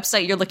kind of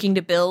website you're looking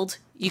to build,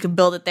 you can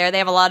build it there. They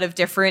have a lot of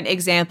different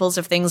examples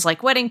of things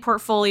like wedding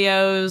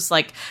portfolios,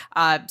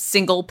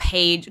 single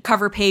page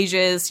cover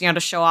pages, to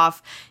show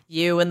off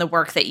you and the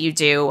work that you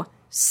do.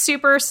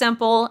 Super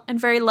simple and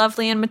very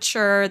lovely and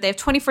mature. They have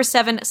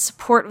 24/7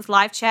 support with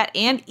live chat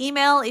and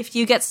email if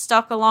you get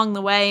stuck along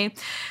the way.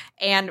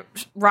 And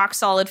rock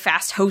solid,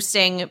 fast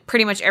hosting,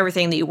 pretty much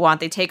everything that you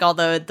want. They take all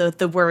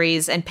the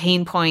worries and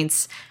pain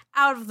points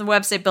out of the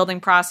website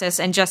building process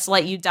and just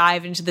let you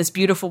dive into this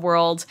beautiful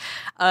world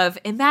of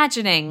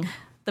imagining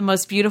the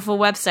most beautiful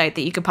website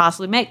that you could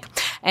possibly make.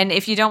 And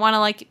if you don't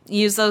want to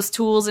use those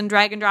tools and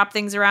drag and drop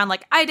things around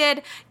like I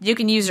did, you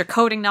can use your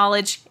coding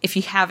knowledge, if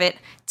you have it,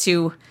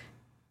 to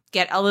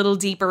get a little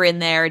deeper in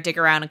there, dig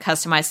around, and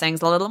customize things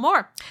a little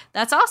more.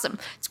 That's awesome.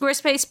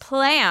 Squarespace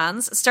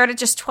plans start at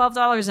just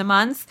 $12 a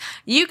month.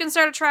 You can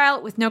start a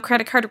trial with no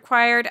credit card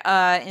required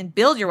and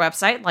build your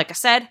website. Like I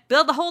said,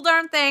 build the whole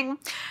darn thing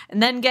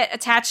and then get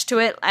attached to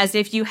it as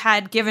if you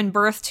had given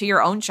birth to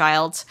your own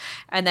child.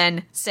 And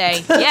then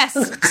say, yes,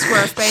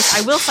 Squarespace,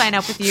 I will sign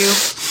up with you.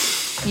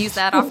 Use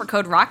that offer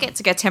code ROCKET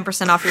to get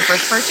 10% off your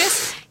first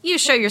purchase. You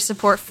show your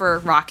support for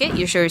Rocket,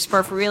 you show your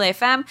support for Relay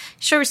FM, you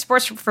show your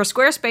support for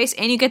Squarespace,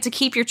 and you get to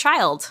keep your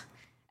child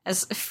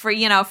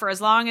for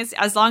as long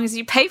as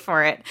you pay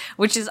for it,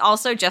 which is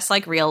also just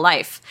like real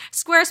life.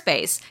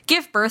 Squarespace,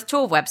 give birth to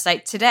a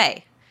website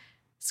today.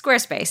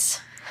 Squarespace.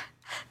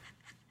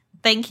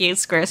 Thank you,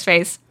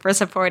 Squarespace, for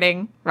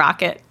supporting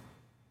Rocket.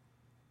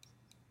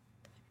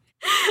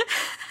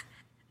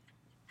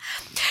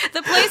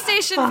 The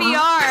PlayStation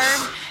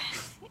VR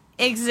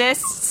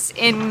exists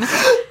in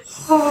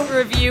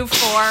review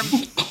form.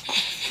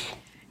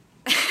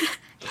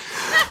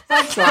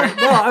 I'm sorry.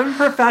 No, I'm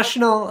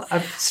professional.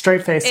 I'm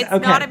straight face. It's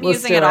okay, not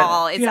amusing at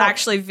all. It's Yeah.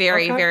 actually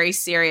very, very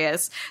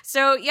serious.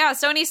 So yeah,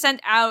 Sony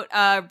sent out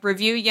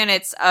review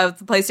units of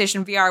the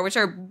PlayStation VR, which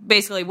are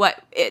basically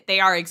they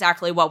are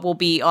exactly what will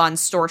be on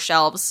store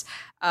shelves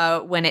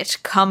when it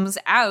comes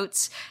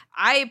out.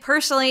 I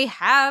personally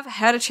have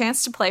had a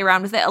chance to play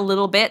around with it a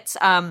little bit.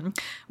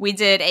 We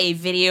did a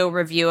video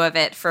review of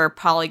it for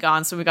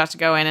Polygon, so we got to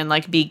go in and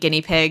like be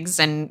guinea pigs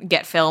and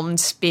get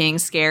filmed being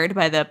scared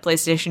by the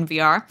PlayStation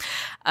VR.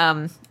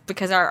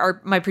 Because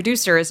my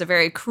producer is a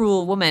very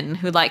cruel woman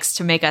who likes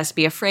to make us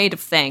be afraid of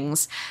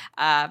things.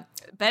 But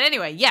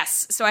anyway,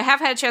 yes. So I have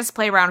had a chance to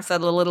play around with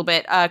it a little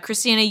bit.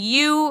 Christina,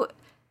 you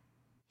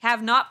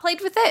have not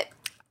played with it?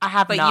 I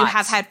have but not. You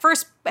have had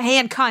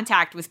first-hand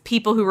contact with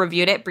people who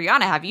reviewed it.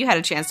 Brianna, have you had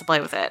a chance to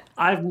play with it?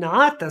 I've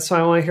not. That's why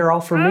I want to hear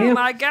all from you. Oh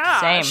my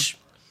gosh. Same.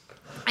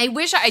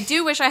 I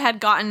do wish I had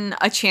gotten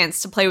a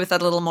chance to play with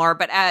it a little more,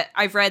 but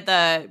I've read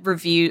the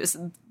reviews,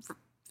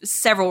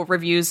 several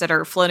reviews that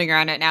are floating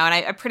around it now, and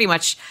I pretty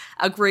much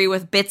agree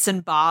with bits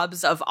and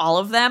bobs of all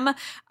of them.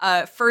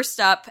 First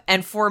up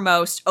and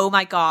foremost, oh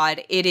my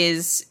god, it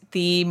is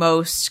the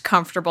most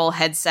comfortable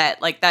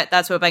headset. Like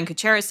that's what Ben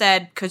Kuchera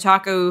said.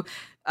 Kotaku,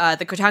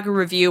 the Kotaku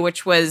review,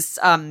 which was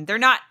they're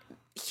not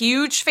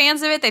huge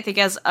fans of it. They think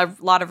it has a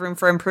lot of room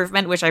for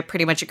improvement, which I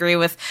pretty much agree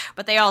with.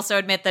 But they also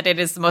admit that it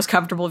is the most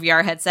comfortable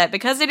VR headset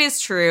because it is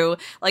true.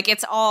 Like,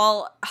 it's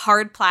all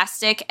hard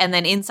plastic, and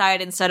then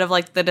inside, instead of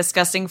like the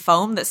disgusting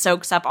foam that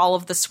soaks up all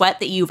of the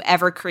sweat that you've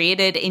ever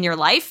created in your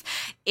life,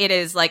 it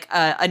is like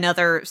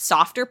another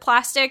softer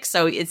plastic.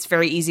 So it's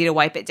very easy to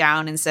wipe it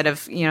down instead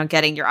of,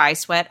 getting your eye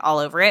sweat all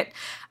over it.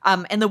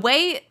 And the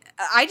way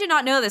I did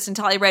not know this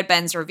until I read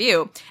Ben's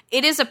review.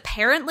 It is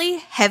apparently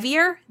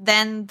heavier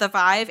than the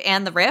Vive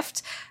and the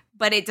Rift,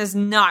 but it does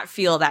not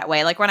feel that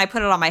way. Like, when I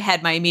put it on my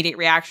head, my immediate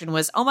reaction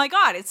was, oh my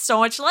god, it's so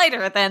much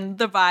lighter than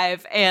the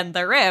Vive and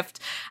the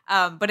Rift.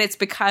 But it's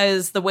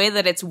because the way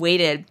that it's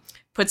weighted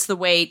puts the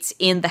weight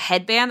in the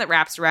headband that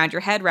wraps around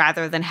your head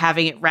rather than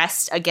having it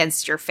rest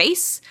against your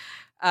face.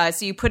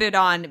 So you put it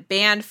on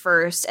band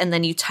first, and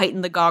then you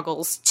tighten the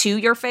goggles to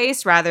your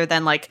face rather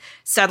than like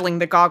settling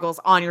the goggles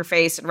on your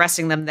face and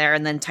resting them there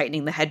and then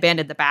tightening the headband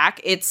in the back.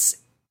 It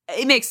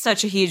makes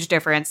such a huge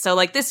difference. So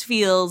like, this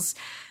feels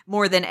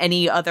more than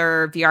any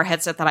other VR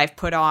headset that I've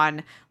put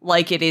on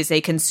like it is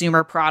a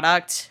consumer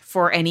product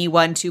for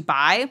anyone to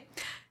buy.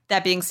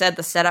 That being said,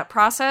 the setup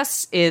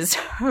process is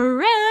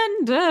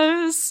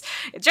horrendous.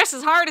 It's just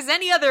as hard as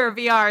any other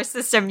VR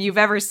system you've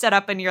ever set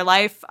up in your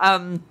life.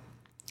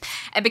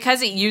 And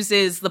because it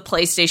uses the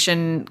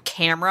PlayStation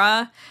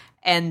camera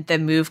and the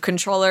Move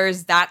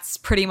controllers, that's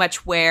pretty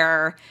much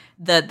where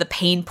the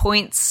pain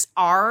points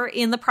are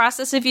in the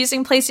process of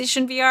using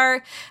PlayStation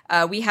VR.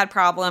 We had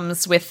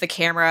problems with the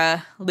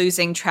camera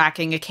losing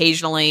tracking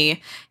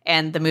occasionally,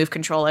 and the Move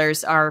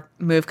controllers are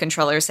Move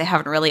controllers. They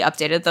haven't really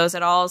updated those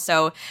at all.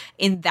 So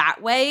in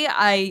that way,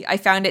 I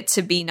found it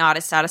to be not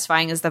as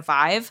satisfying as the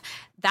Vive.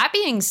 That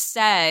being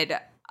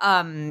said,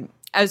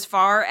 as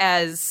far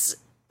as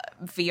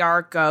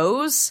VR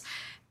goes,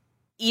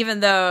 even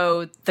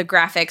though the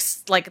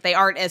graphics, like, they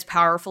aren't as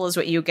powerful as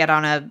what you get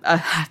on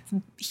a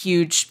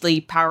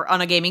hugely on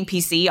a gaming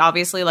PC,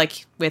 obviously,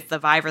 like with the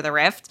Vive or the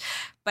Rift.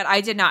 But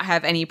I did not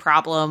have any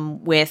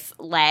problem with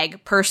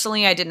lag.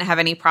 Personally, I didn't have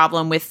any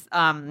problem with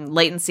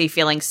latency,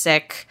 feeling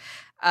sick.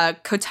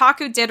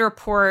 Kotaku did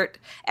report,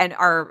 and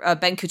our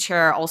Ben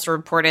Kuchera also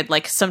reported,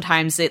 like,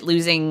 sometimes it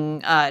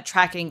losing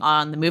tracking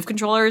on the Move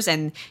controllers,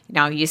 and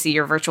you see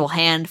your virtual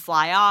hand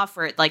fly off,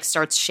 or it like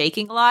starts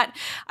shaking a lot.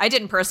 I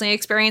didn't personally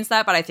experience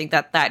that, but I think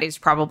that is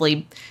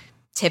probably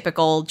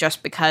typical,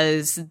 just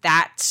because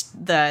that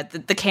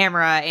the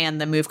camera and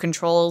the Move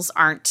controls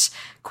aren't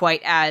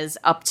quite as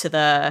up to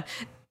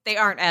they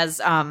aren't as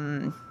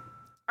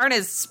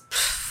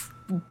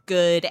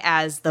good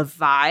as the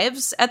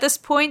Vives at this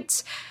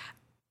point.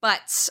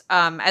 But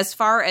as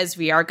far as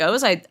VR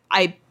goes,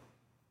 I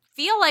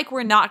feel like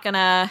we're not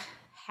gonna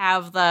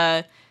have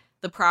the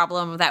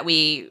problem that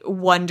we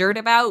wondered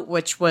about,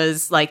 which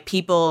was like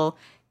people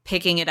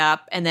picking it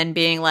up and then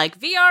being like,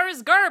 VR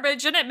is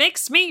garbage and it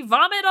makes me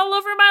vomit all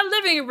over my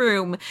living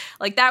room.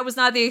 Like, that was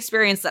not the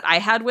experience that I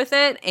had with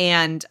it,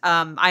 and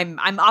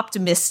I'm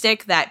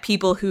optimistic that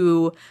people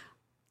who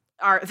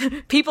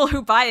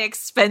buy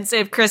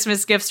expensive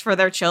Christmas gifts for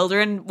their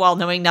children while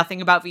knowing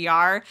nothing about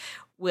VR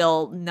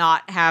will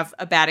not have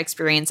a bad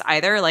experience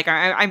either. Like,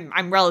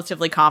 I'm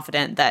relatively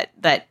confident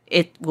that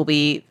it will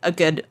be a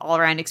good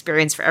all-around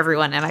experience for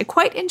everyone, and I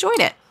quite enjoyed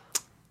it.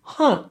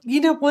 Huh.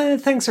 One of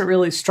the things that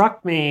really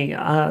struck me,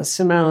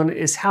 Simone,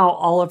 is how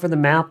all over the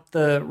map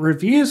the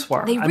reviews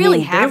were. They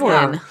really have they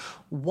were been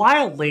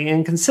wildly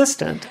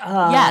inconsistent. Yes.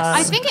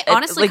 I think it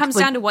honestly comes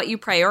down to what you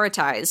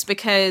prioritize,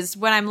 because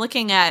when I'm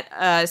looking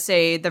at,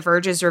 say, The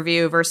Verge's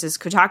review versus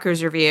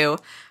Kotaku's review,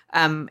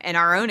 and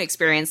our own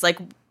experience, like,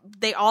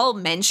 they all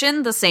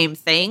mention the same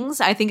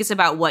things. I think it's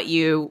about what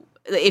you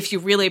if you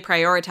really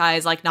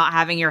prioritize like not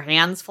having your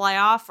hands fly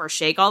off or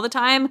shake all the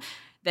time,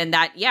 then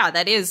that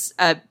is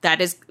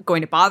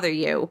going to bother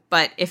you.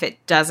 But if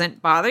it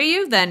doesn't bother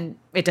you, then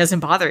it doesn't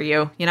bother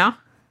you, you know?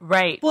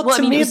 Right. Well,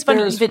 to me, it's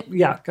funny.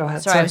 Yeah, go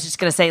ahead. Sorry, I was just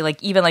going to say,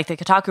 like, even like the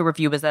Kotaku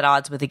review was at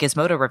odds with the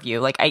Gizmodo review.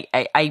 Like,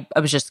 I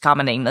was just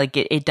commenting, like,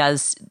 it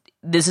does.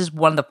 This is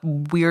one of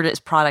the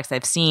weirdest products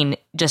I've seen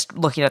just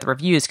looking at the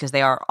reviews because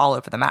they are all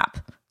over the map.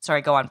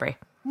 Sorry, go on, Brie.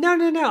 No.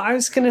 I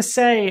was going to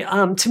say,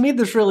 to me,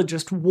 there's really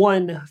just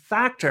one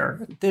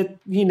factor that,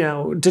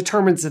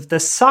 determines if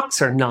this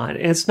sucks or not.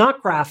 And it's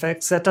not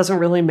graphics. That doesn't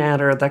really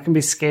matter. That can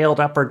be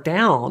scaled up or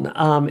down.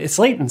 It's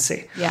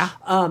latency. Yeah.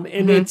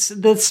 And it's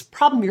this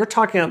problem you're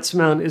talking about,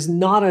 Simone, is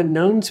not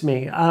unknown to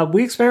me.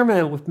 We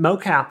experimented with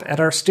mocap at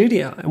our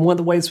studio. And one of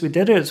the ways we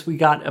did it is we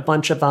got a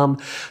bunch of,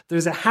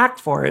 there's a hack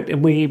for it.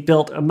 And we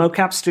built a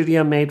mocap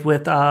studio made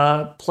with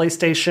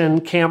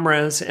PlayStation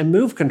cameras and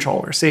Move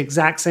controllers, the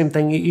exact same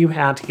thing that you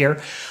had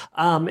here,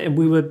 and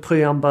we would put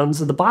it on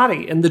Bones of the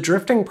Body. And the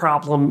drifting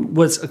problem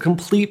was a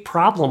complete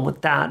problem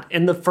with that.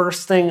 And the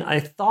first thing I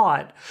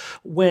thought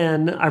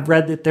when I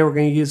read that they were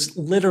going to use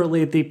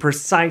literally the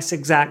precise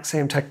exact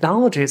same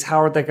technologies,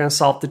 how are they going to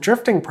solve the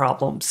drifting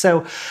problem?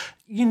 So,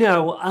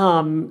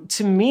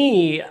 to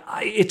me,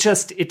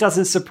 it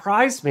doesn't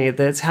surprise me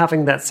that it's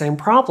having that same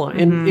problem.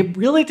 And it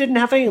really didn't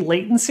have any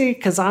latency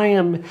because I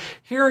am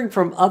hearing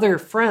from other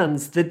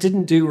friends that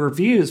didn't do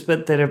reviews,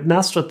 but that have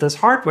messed with this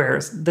hardware,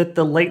 that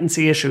the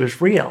latency issue is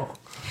real.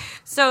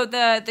 So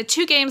the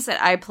two games that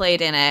I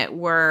played in it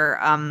were,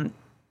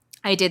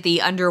 I did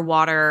the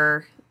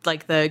underwater,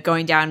 like the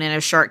going down in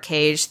a shark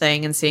cage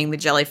thing and seeing the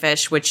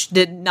jellyfish, which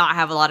did not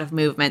have a lot of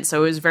movement, so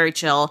it was very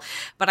chill.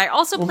 But I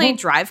also played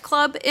Drive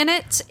Club in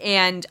it,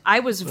 and I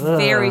was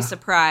very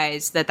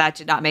surprised that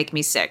did not make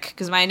me sick,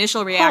 because my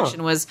initial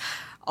reaction was,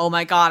 oh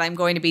my god, I'm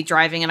going to be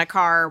driving in a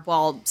car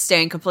while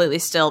staying completely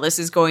still. This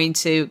is going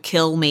to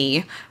kill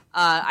me.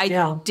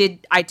 I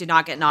did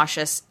not get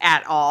nauseous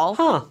at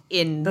all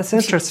in That's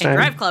interesting. in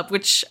Drive Club,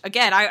 which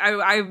again,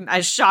 I'm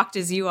as shocked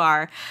as you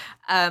are.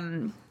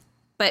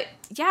 But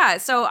yeah,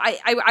 so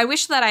I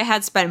wish that I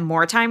had spent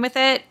more time with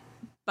it.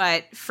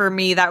 But for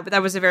me,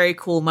 that was a very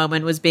cool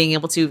moment, was being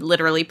able to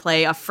literally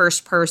play a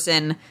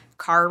first-person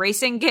car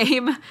racing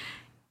game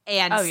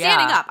and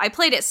standing up. I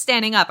played it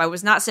standing up. I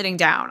was not sitting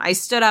down. I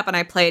stood up and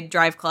I played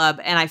Drive Club,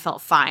 and I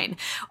felt fine.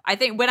 I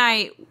think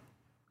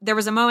there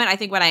was a moment, I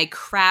think, when I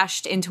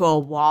crashed into a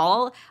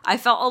wall, I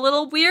felt a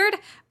little weird,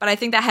 but I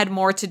think that had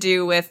more to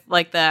do with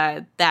like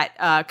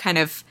that kind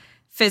of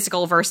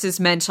physical versus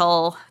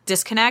mental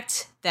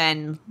disconnect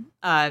than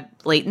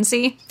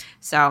latency.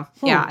 So,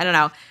 yeah, I don't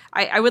know.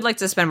 I would like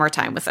to spend more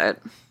time with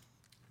it.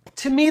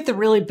 To me, the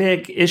really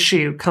big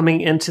issue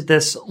coming into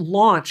this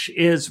launch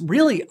is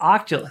really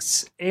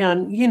Oculus.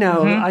 And,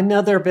 I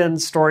know there have been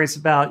stories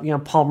about,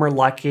 Palmer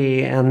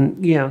Luckey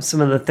and,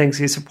 some of the things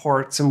he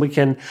supports, and we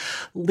can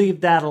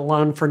leave that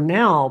alone for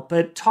now.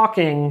 But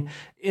talking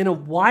in a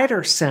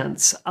wider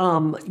sense,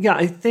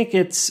 I think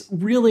it's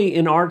really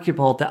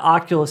inarguable that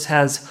Oculus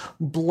has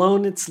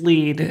blown its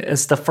lead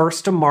as the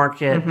first to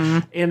market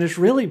and has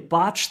really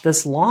botched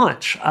this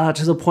launch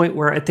to the point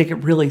where I think it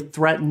really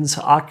threatens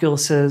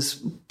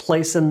Oculus's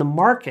place in the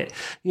market.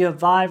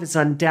 Vive is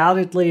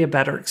undoubtedly a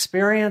better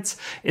experience.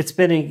 It's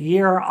been a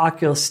year.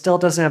 Oculus still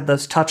doesn't have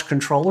those touch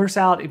controllers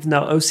out, even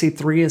though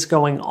OC3 is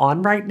going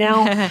on right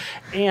now.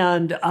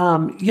 And,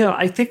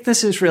 I think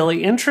this is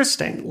really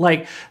interesting.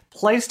 Like,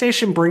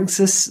 PlayStation brings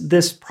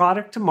this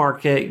product to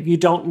market. You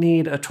don't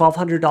need a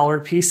 $1,200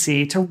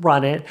 PC to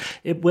run it.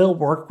 It will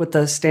work with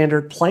the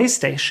standard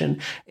PlayStation.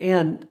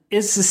 And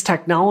is this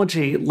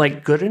technology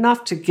good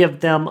enough to give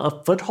them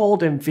a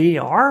foothold in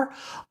VR?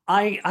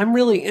 I'm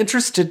really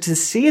interested to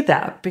see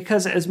that,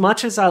 because as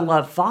much as I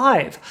love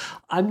Vive,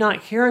 I'm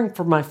not hearing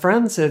from my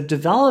friends that have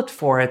developed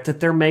for it that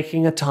they're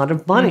making a ton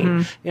of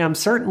money. I'm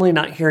certainly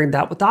not hearing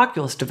that with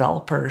Oculus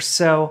developers.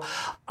 So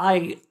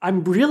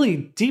I'm really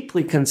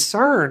deeply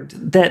concerned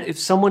that if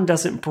someone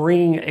doesn't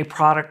bring a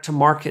product to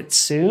market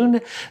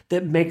soon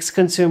that makes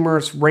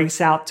consumers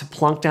race out to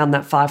plunk down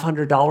that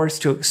 $500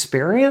 to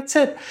experience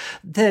it,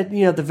 that,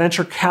 the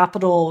venture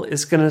capital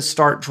is going to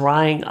start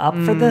drying up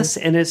for this,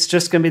 and it's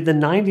just going to be the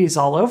 90s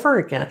all over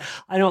again.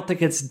 I don't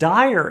think it's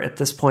dire at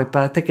this point,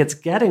 but I think it's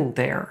getting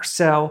there.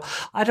 So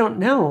I don't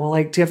know.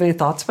 Do you have any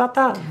thoughts about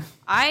that?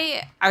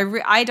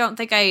 I don't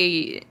think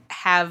I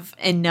have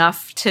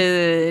enough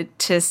to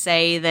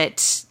say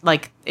that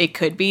it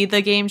could be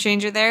the game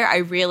changer there. I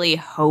really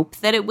hope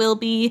that it will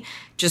be,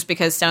 just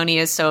because Sony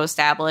is so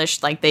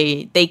established,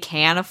 they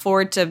can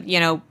afford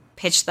to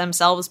pitch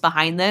themselves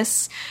behind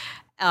this.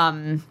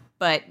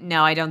 But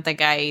no, I don't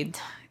think I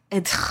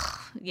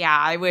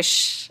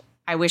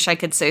wish I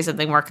could say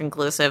something more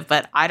conclusive,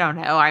 but I don't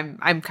know.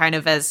 I'm kind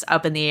of as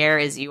up in the air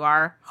as you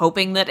are,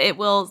 hoping that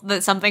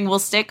that something will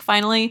stick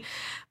finally.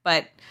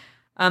 But,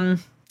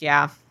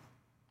 yeah.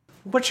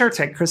 What's your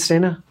take,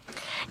 Christina?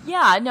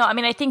 Yeah, no, I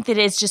mean, I think that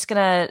it's just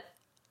I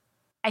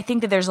think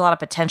that there's a lot of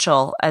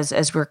potential,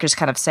 as we're just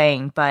kind of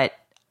saying, but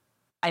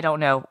I don't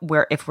know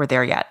if we're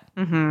there yet.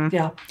 Mm-hmm.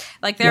 Yeah.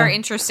 Like, there are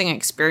interesting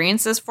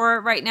experiences for it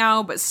right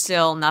now, but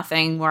still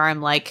nothing where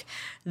I'm like,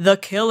 the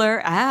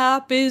killer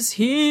app is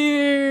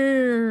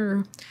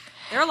here.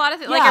 There are a lot of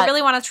things. Like, I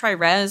really want to try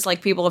Rez.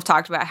 Like, people have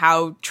talked about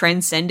how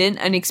transcendent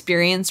an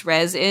experience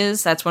Rez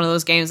is. That's one of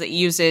those games that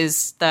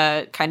uses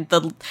the kind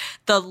of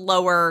the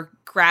lower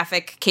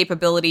graphic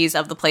capabilities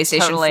of the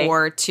PlayStation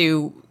 4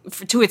 to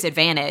its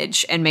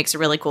advantage and makes a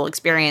really cool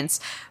experience.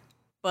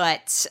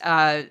 But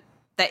that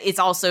it's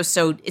also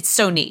so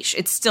niche.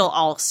 It's still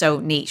all so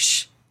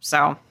niche.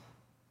 So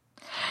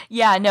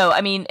yeah, no,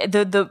 I mean and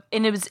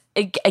it was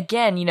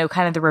again, you know,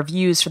 kind of the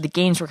reviews for the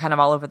games were kind of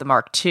all over the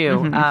mark too.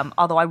 Mm-hmm.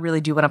 Although I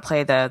really do want to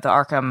play the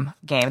Arkham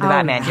game, the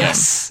Batman game.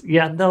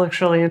 Yeah, that looks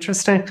really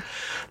interesting.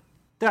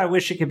 I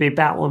wish it could be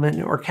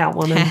Batwoman or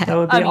Catwoman. That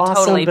would be awesome.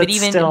 Totally, but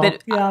still,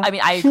 I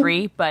mean, I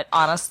agree. But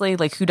honestly,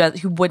 like,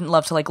 who wouldn't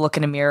love to like look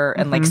in a mirror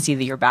and like see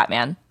that you're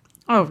Batman?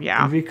 Oh yeah,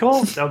 that'd be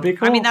cool. That'd be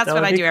cool. I mean, that's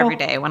what I do every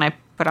day when I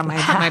put on my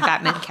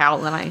Batman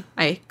cowl and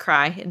I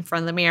cry in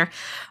front of the mirror.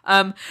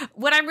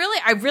 What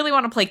I really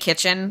want to play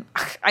Kitchen,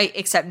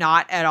 except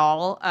not at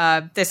all.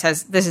 This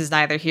is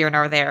neither here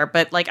nor there.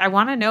 But like, I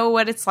want to know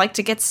what it's like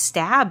to get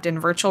stabbed in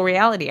virtual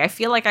reality. I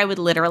feel like I would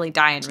literally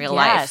die in real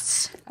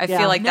life. I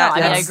feel like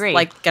that's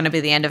like going to be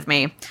the end of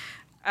me.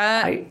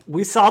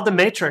 We saw The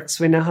Matrix.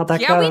 We know how that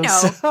goes. Yeah, we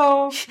know.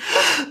 So,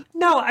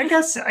 no, I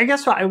guess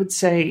what I would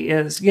say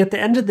is, at the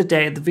end of the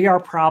day, the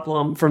VR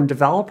problem from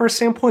developer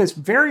standpoint is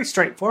very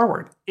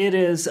straightforward. It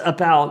is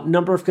about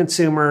number of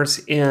consumers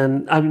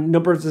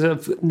number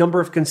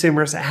of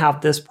consumers that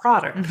have this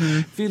product. Mm-hmm.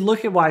 If you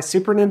look at why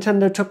Super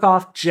Nintendo took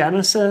off,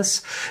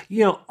 Genesis,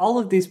 all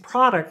of these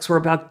products were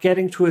about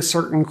getting to a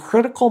certain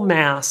critical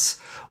mass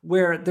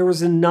where there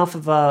was enough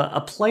of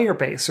a player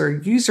base or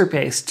a user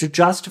base to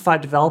justify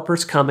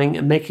developers coming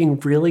and making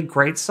really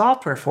great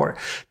software for it.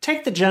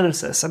 Take the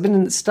Genesis. I've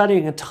been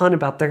studying a ton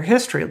about their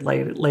history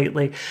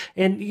lately.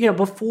 And,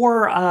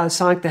 before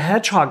Sonic the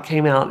Hedgehog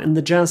came out and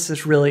the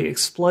Genesis really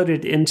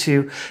exploded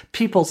into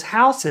people's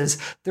houses,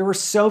 there were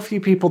so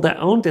few people that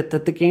owned it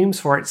that the games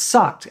for it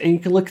sucked. And you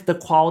can look at the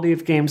quality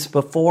of games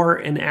before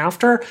and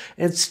after.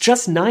 It's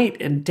just night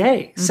and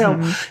day.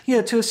 Mm-hmm.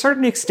 So, to a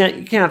certain extent,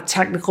 you can have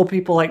technical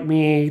people like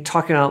me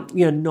talking about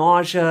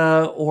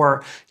nausea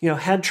or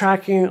head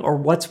tracking or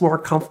what's more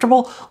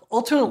comfortable.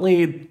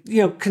 Ultimately,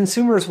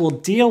 consumers will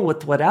deal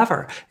with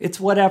whatever. It's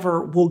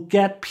whatever will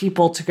get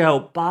people to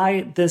go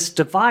buy this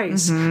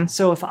device. Mm-hmm.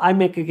 So if I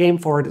make a game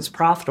for it, it's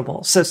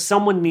profitable. So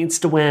someone needs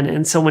to win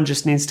and someone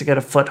just needs to get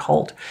a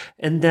foothold,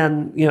 and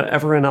then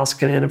everyone else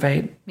can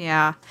innovate.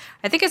 Yeah,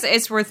 I think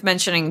it's worth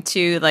mentioning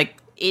too, like,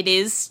 it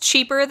is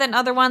cheaper than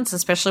other ones,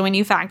 especially when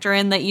you factor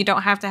in that you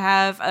don't have to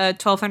have a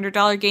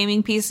 $1,200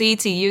 gaming PC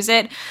to use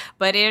it.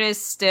 But it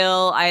is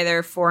still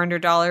either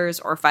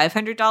 $400 or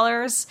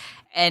 $500,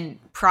 and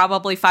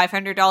probably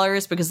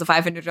 $500 because the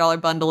 $500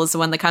 bundle is the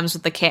one that comes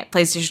with the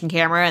PlayStation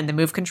camera and the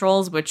Move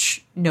controls,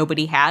 which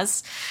nobody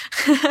has.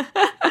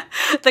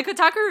 The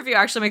Kotaku review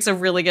actually makes a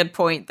really good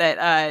point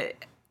that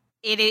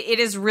it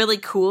is really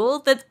cool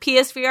that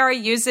PSVR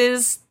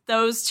uses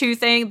those two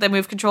things, the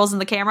Move controls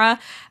and the camera,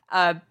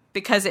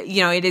 because it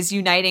is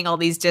uniting all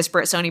these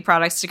disparate Sony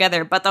products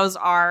together, but those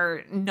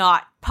are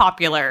not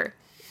popular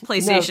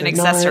PlayStation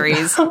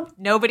accessories.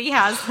 Nobody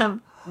has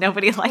them.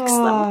 Nobody likes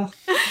them.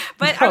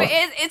 But no. I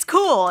mean, it's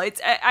cool.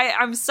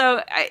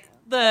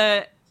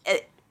 The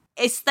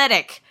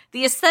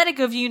aesthetic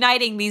of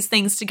uniting these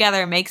things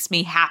together makes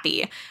me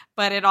happy,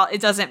 but it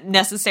doesn't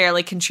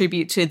necessarily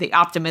contribute to the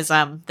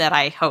optimism that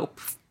I hope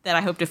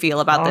to feel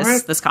about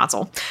this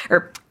console,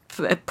 or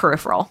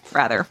peripheral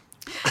rather.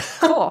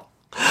 Cool.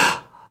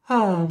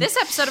 This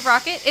episode of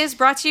Rocket is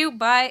brought to you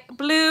by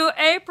Blue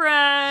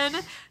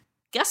Apron.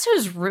 Guess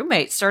whose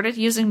roommate started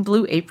using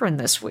Blue Apron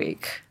this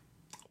week?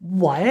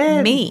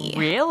 What? Me.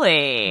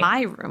 Really?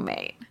 My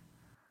roommate.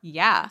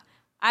 Yeah.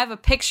 I have a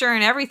picture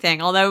and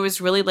everything, although it was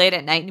really late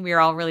at night and we were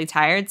all really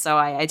tired, so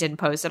I didn't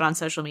post it on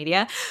social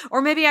media.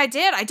 Or maybe I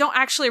did. I don't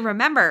actually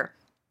remember.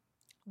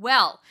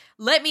 Well,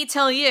 let me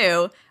tell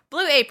you,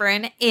 Blue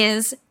Apron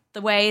is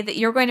the way that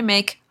you're going to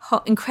make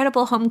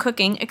incredible home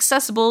cooking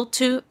accessible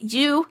to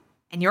you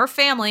and your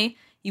family.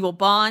 You will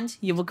bond,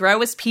 you will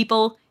grow as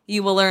people,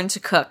 you will learn to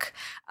cook.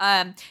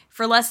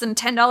 For less than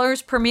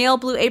 $10 per meal,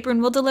 Blue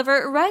Apron will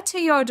deliver right to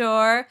your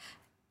door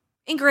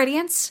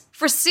ingredients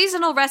for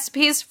seasonal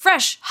recipes,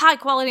 fresh,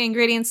 high-quality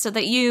ingredients so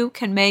that you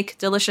can make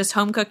delicious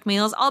home-cooked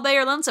meals all by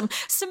your lonesome.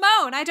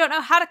 Simone, I don't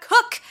know how to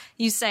cook,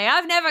 you say.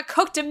 I've never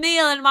cooked a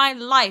meal in my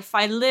life.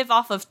 I live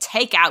off of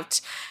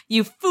takeout.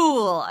 You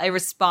fool, I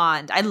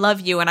respond. I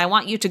love you, and I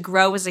want you to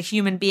grow as a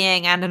human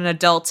being and an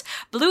adult.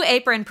 Blue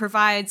Apron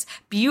provides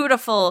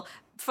beautiful,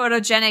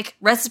 photogenic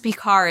recipe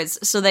cards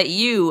so that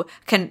you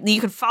can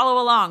follow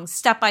along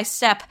step by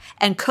step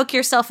and cook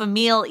yourself a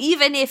meal,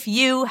 even if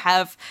you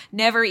have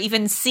never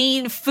even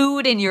seen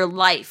food in your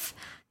life.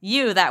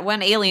 You, that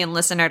one alien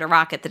listener to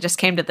Rocket that just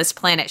came to this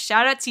planet,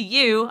 shout out to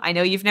you. I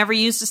know you've never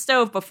used a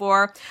stove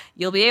before.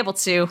 You'll be able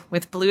to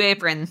with Blue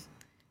Apron.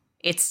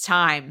 It's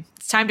time.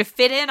 It's time to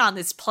fit in on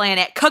this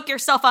planet. Cook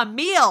yourself a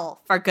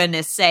meal, for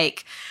goodness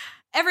sake.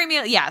 Every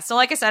meal, yeah. So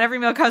like I said, every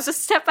meal comes with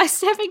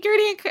step-by-step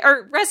ingredient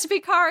or recipe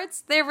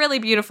cards. They're really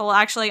beautiful.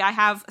 Actually, I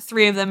have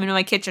 3 of them in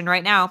my kitchen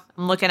right now.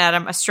 I'm looking at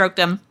them. I stroked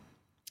them.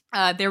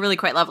 They're really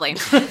quite lovely.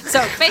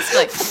 So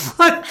basically...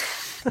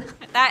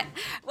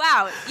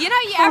 wow. You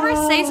ever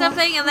say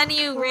something and then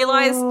you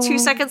realize 2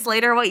 seconds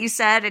later what you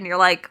said and you're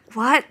like,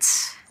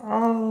 what?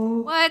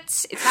 What?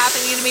 It's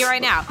happening to me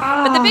right now.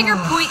 But the bigger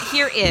point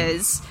here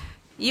is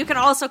you can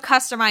also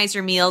customize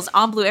your meals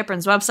on Blue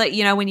Apron's website.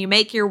 When you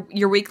make your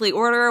weekly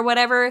order or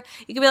whatever,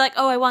 you can be like,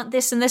 oh, I want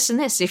this and this and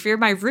this. If you're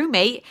my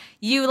roommate,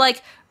 you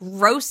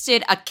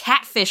roasted a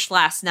catfish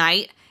last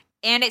night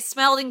and it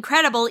smelled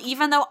incredible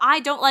even though I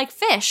don't like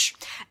fish.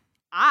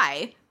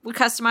 I would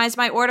customize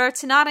my order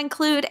to not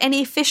include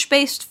any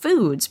fish-based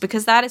foods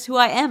because that is who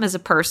I am as a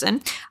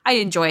person. I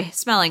enjoy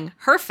smelling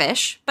her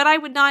fish, but I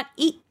would not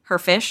eat her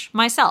fish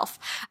myself.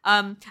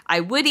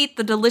 I would eat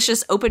the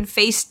delicious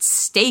open-faced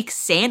steak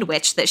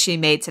sandwich that she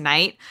made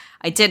tonight.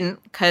 I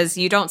didn't because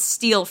you don't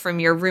steal from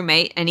your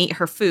roommate and eat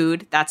her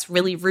food. That's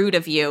really rude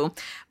of you.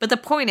 But the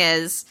point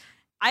is,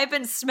 I've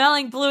been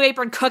smelling Blue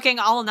Apron cooking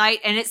all night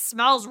and it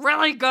smells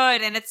really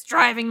good and it's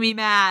driving me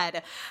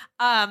mad.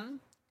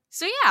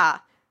 So yeah.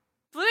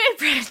 Blue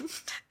Apron.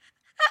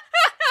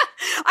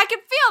 I can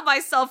feel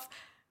myself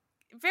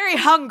very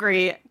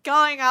hungry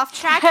going off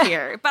track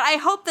here, but I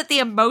hope that the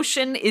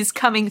emotion is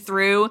coming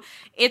through.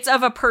 It's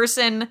of a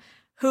person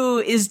who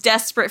is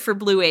desperate for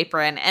Blue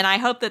Apron, and I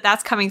hope that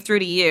that's coming through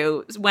to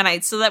you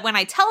so that when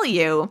I tell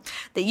you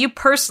that you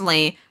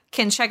personally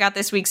can check out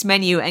this week's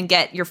menu and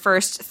get your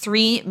first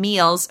 3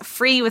 meals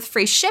free with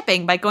free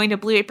shipping by going to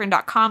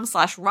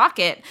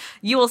blueapron.com/rocket,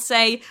 you will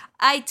say,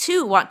 I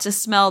too want to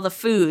smell the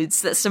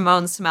foods that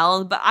Simone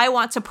smelled, but I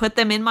want to put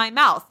them in my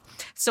mouth.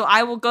 So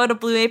I will go to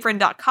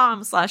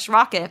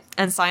blueapron.com/rocket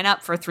and sign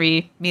up for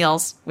 3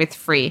 meals with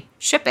free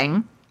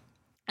shipping.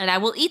 And I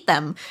will eat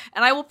them.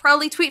 And I will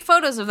probably tweet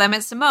photos of them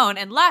at Simone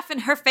and laugh in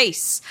her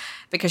face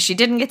because she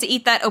didn't get to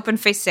eat that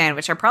open-faced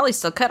sandwich. I probably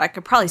still could. I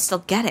could probably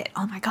still get it.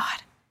 Oh my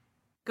God.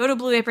 Go to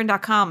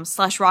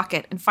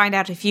blueapron.com/rocket and find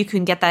out if you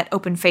can get that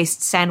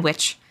open-faced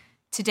sandwich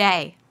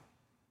today.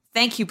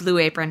 Thank you, Blue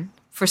Apron,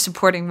 for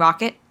supporting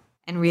Rocket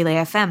and Relay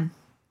FM.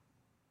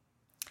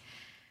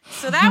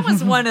 So that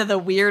was one of the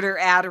weirder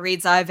ad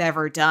reads I've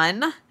ever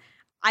done.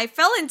 I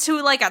fell into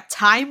a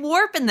time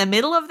warp in the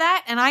middle of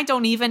that, and I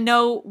don't even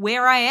know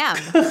where I am.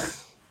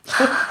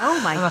 Oh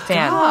my I'm a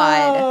fan.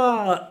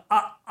 God.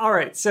 All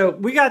right, so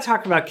we got to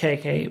talk about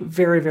KK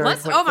very, very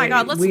quickly. Oh my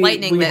God, let's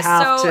lightning this.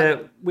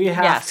 We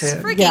have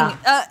to. Freaking,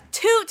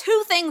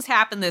 two things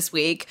happened this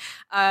week.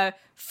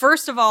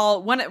 First of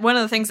all, one of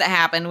the things that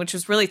happened, which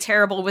was really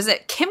terrible, was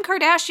that Kim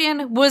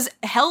Kardashian was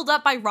held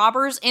up by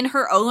robbers in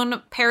her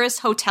own Paris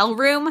hotel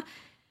room,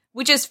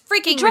 which is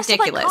freaking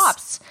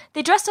ridiculous.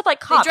 They dressed up like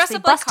cops. They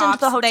busted into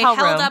the hotel room.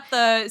 They held up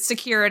the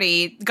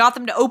security, got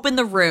them to open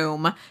the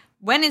room,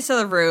 went into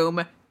the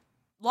room,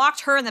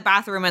 locked her in the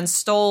bathroom and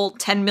stole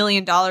 $10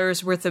 million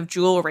worth of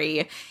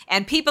jewelry.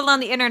 And people on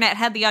the internet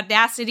had the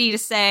audacity to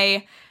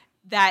say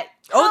that,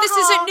 this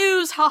isn't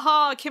news,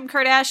 haha, Kim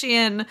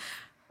Kardashian,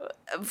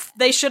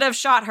 they should have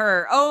shot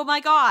her. Oh my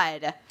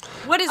God.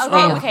 What is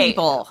wrong with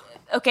people?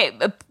 Okay,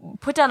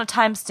 put down a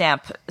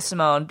timestamp,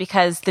 Simone,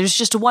 because there's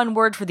just one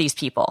word for these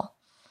people.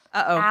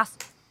 Uh-oh.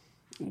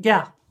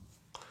 Yeah.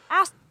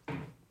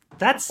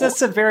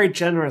 That's a very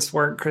generous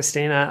word,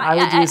 Christina. I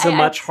would use a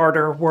much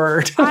harder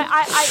word.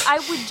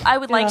 I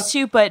would like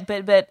to,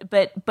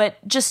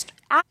 but just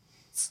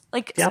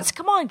ask.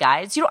 Come on,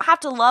 guys. You don't have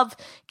to love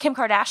Kim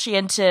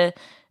Kardashian to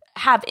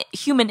have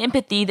human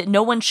empathy that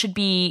no one should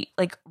be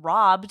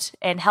robbed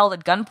and held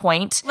at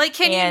gunpoint.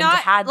 Can you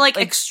not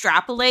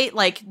extrapolate?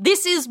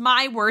 This is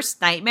my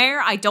worst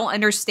nightmare. I don't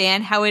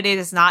understand how it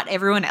is not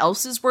everyone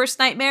else's worst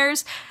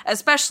nightmares.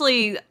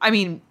 Especially,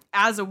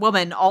 as a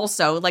woman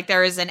also,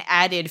 there is an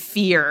added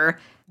fear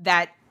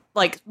that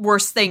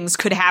worse things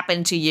could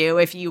happen to you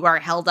if you are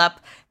held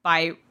up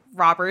by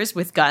robbers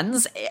with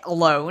guns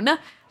alone.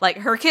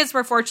 Her kids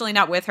were fortunately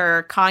not with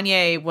her.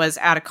 Kanye was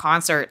at a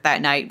concert that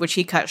night, which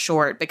he cut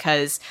short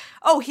because,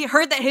 he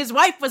heard that his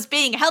wife was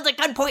being held at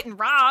gunpoint and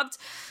robbed.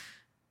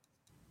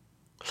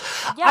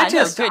 Yeah,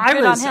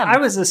 I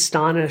was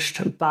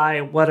astonished by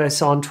what I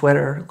saw on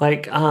Twitter.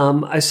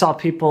 I saw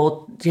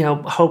people,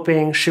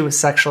 hoping she was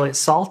sexually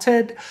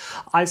assaulted.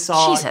 I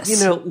saw,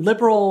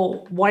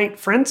 liberal white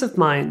friends of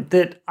mine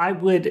that I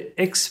would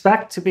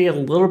expect to be a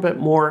little bit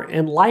more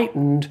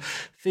enlightened,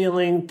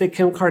 feeling that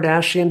Kim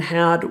Kardashian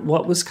had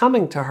what was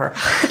coming to her.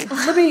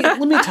 Let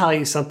me tell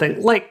you something.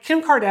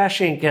 Kim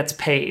Kardashian gets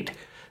paid.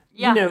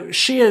 Yeah.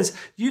 She is.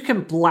 You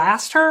can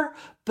blast her,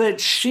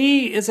 but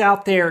she is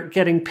out there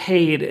getting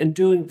paid and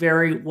doing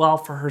very well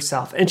for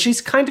herself. And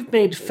she's kind of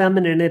made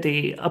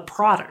femininity a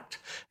product.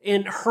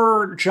 And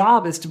her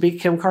job is to be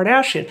Kim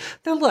Kardashian.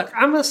 Now, look,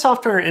 I'm a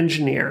software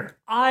engineer.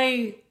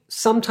 I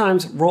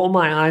sometimes roll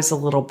my eyes a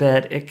little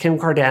bit at Kim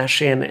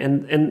Kardashian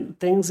and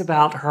things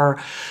about her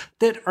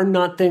that are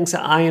not things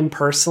that I am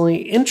personally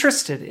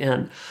interested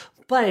in.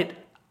 but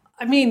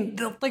I mean,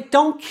 like,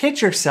 don't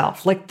kid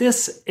yourself. Like,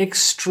 this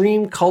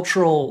extreme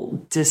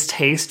cultural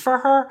distaste for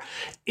her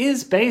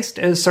is based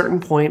at a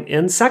certain point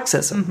in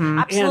sexism.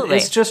 Absolutely. And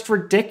it's just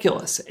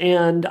ridiculous.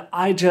 And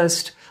I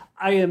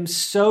am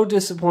so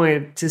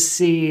disappointed to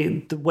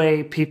see the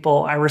way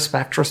people I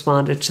respect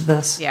responded to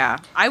this. Yeah.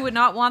 I would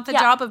not want the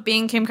job of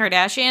being Kim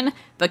Kardashian,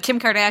 but Kim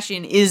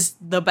Kardashian is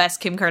the best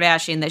Kim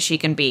Kardashian that she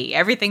can be.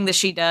 Everything that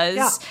she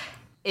does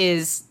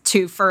is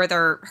to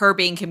further her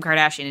being Kim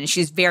Kardashian, and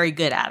she's very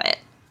good at it.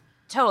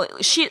 Totally.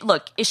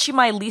 Is she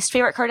my least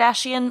favorite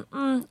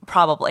Kardashian?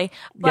 Probably.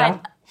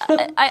 But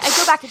I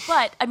go back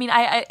and I mean,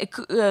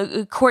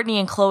 Kourtney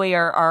and Khloe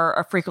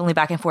are frequently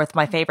back and forth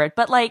my favorite,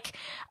 but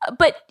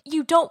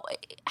you don't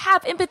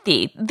have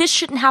empathy. This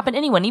shouldn't happen to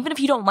anyone. Even if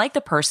you don't like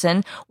the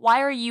person,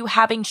 why are you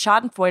having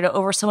schadenfreude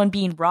over someone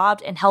being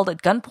robbed and held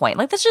at gunpoint?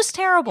 Like, that's just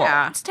terrible.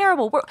 Yeah. It's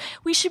terrible.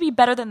 We should be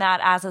better than that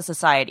as a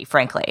society,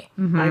 frankly.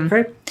 I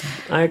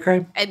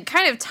agree. And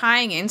kind of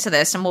tying into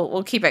this, and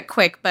we'll keep it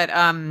quick, but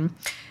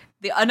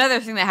another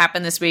thing that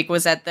happened this week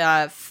was that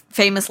the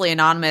famously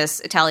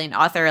anonymous Italian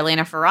author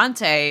Elena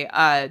Ferrante,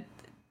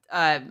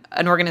 an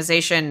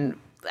organization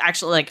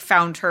actually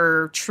found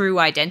her true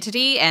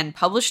identity and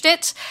published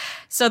it.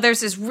 So there's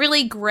this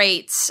really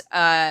great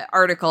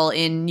article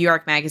in New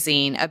York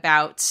Magazine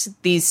about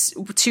these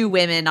two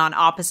women on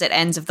opposite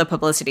ends of the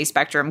publicity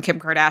spectrum. Kim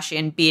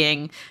Kardashian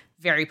being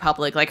very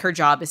public, like her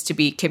job is to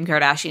be Kim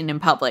Kardashian in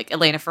public.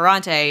 Elena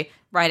Ferrante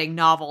writing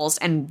novels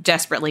and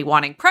desperately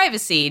wanting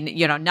privacy,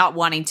 not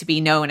wanting to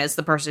be known as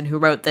the person who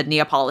wrote the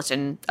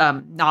Neapolitan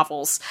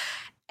novels.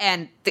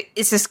 And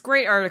it's this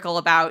great article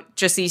about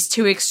just these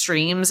two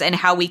extremes and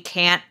how we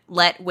can't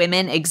let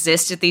women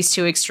exist at these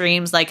two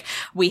extremes. Like,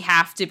 we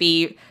have to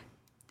be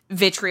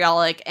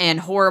vitriolic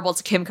and horrible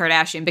to Kim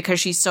Kardashian because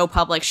she's so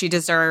public. She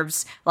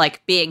deserves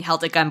being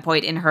held at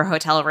gunpoint in her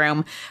hotel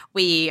room.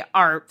 We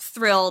are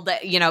thrilled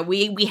that,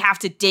 we have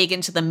to dig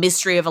into the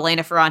mystery of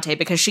Elena Ferrante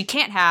because she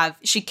can't have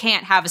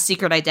a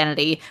secret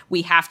identity.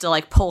 We have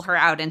to pull her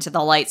out into the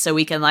light so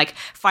we can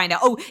find out,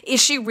 oh,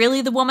 is she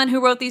really the woman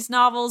who wrote these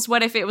novels?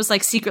 What if it was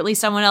secretly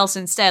someone else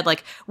instead?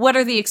 What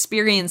are the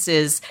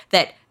experiences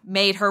that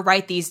made her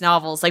write these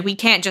novels? We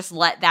can't just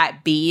let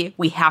that be.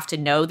 We have to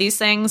know these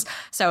things.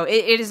 So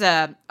it is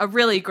a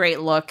really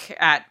great look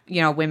at,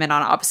 women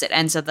on opposite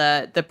ends of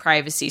the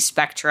privacy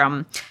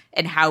spectrum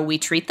and how we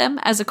treat them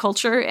as a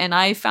culture. And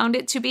I found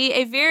it to be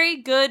a very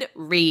good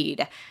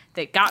read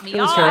that got me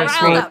all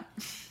riled up.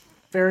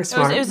 Very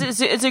smart.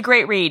 It's a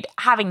great read.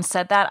 Having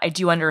said that, I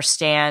do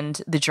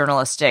understand the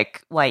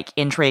journalistic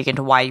intrigue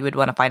into why you would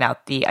want to find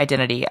out the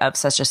identity of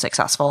such a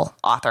successful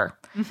author.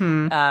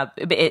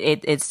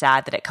 It's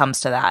sad that it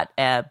comes to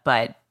that,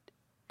 but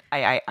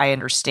I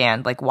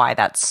understand why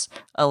that's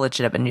a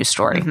legitimate news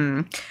story.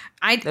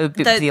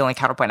 The only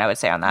counterpoint I would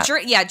say on that.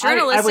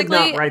 Journalistically, I would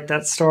not write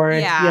that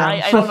story.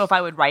 I don't know if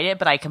I would write it,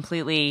 but I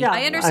completely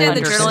I understand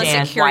the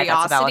journalistic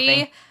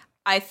curiosity.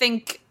 I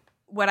think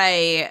what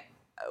I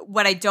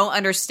don't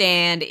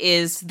understand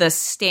is the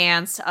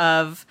stance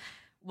of,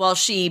 well,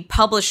 she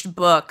published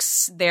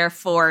books,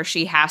 therefore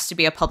she has to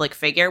be a public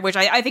figure, which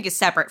I think is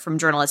separate from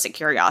journalistic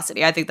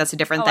curiosity. I think that's a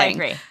different thing.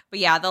 I agree. But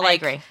yeah, I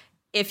agree.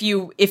 If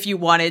you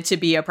wanted to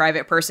be a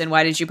private person,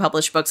 why did you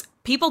publish books?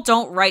 People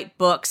don't write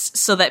books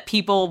so that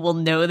people will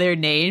know their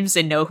names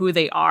and know who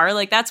they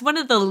are. That's one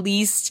of the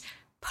least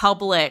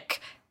public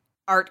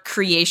art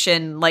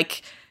creation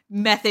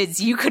methods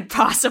you could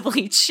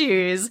possibly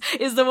choose,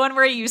 is the one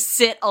where you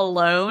sit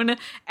alone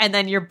and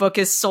then your book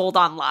is sold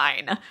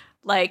online.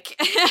 Right.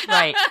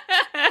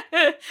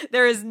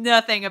 There is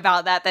nothing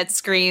about that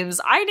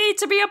screams, I need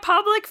to be a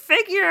public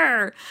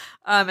figure.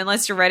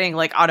 Unless you're writing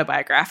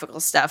autobiographical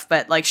stuff.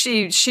 But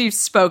she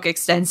spoke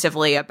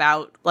extensively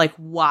about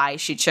why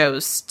she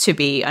chose to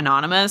be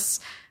anonymous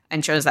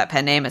and chose that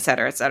pen name, et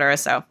cetera, et cetera.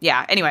 So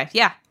yeah, anyway,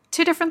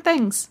 two different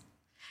things.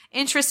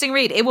 Interesting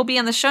read. It will be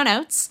in the show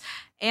notes.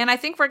 And I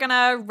think we're going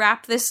to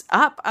wrap this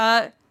up.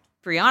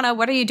 Brianna,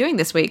 what are you doing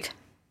this week?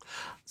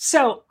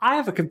 So I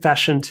have a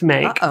confession to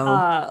make.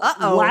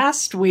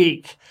 Last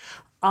week,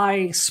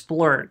 I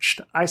splurged,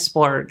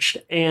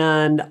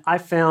 and I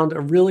found a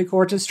really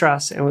gorgeous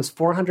dress. It was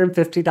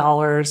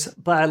 $450,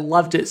 but I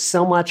loved it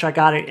so much I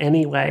got it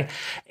anyway.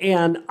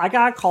 And I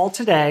got a call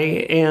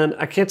today, and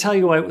I can't tell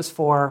you what it was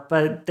for,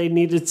 but they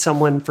needed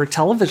someone for a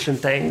television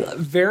thing,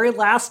 very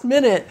last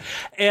minute,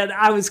 and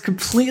I was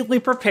completely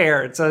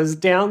prepared. So I was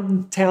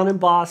downtown in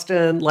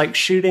Boston,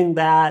 shooting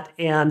that,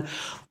 and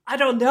I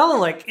don't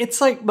know.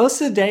 It's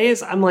most of the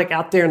days I'm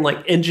out there in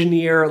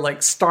engineer,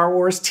 Star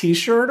Wars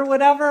t-shirt or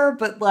whatever.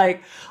 But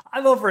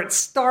I'm over at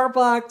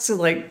Starbucks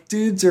and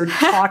dudes are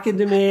talking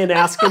to me and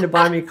asking to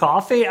buy me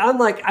coffee. I'm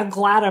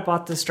glad I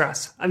bought this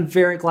dress. I'm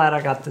very glad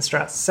I got this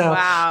dress. So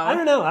wow. I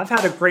don't know. I've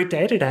had a great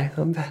day today.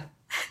 I'm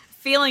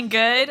feeling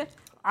good.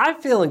 I'm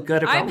feeling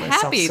good about myself.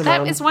 I'm happy.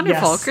 Simone. That is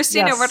wonderful. Yes,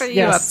 Christina, what are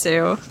you up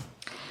to?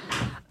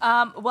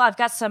 Well, I've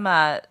got some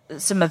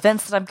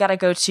events that I've got to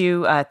go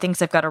to,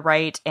 things I've got to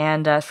write,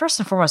 and first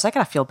and foremost, I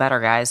got to feel better,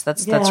 guys.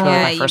 That's really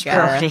my first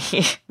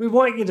priority. We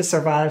want you to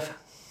survive.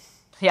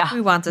 Yeah.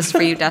 We want this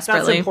for you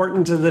desperately. That's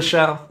important to the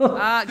show.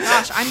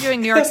 Gosh, I'm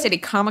doing New York City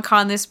Comic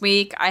Con this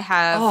week. I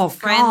have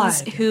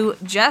friends who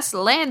just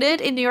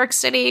landed in New York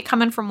City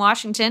coming from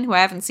Washington who I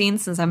haven't seen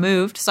since I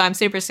moved. So I'm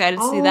super excited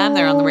to see them.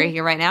 They're on the way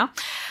here right now.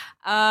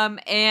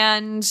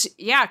 And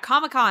yeah,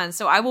 Comic-Con.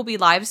 So I will be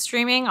live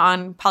streaming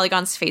on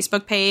Polygon's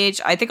Facebook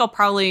page. I think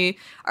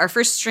our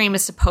first stream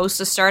is supposed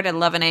to start at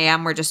 11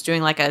 a.m. We're just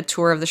doing like a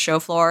tour of the show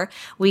floor.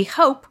 We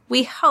hope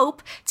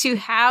to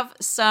have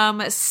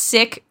some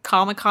sick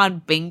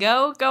Comic-Con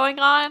bingo going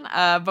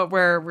on. But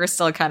we're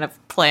still kind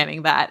of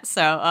planning that.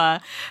 So,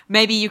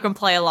 maybe you can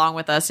play along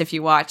with us if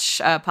you watch,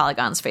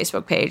 Polygon's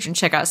Facebook page and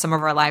check out some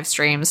of our live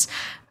streams.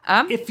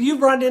 If you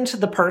run into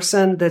the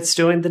person that's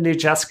doing the new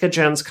Jessica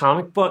Jones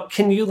comic book,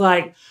 can you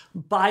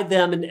buy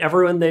them and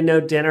everyone they know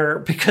dinner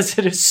because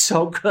it is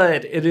so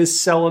good. It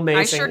is so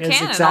amazing. I sure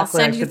can. Exactly, I'll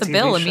send you the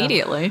bill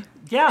immediately.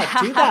 Yeah,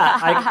 do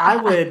that. I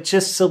would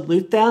just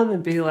salute them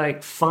and be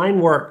like, fine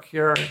work.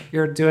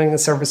 You're doing a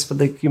service for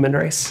the human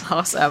race.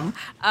 Awesome.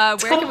 Where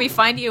can we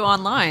find you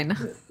online?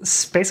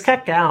 Space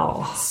Cat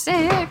Gal.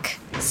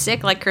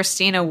 Sick like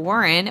Christina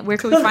Warren. Where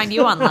can we find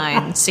you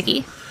online,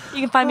 Sicky? You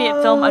can find me at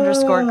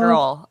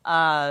film_girl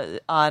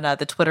on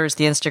the Twitters,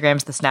 the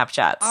Instagrams, the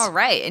Snapchats. All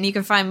right. And you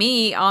can find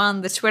me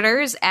on the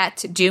Twitters at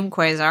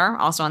DoomQuasar,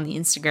 also on the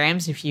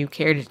Instagrams if you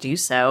care to do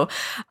so.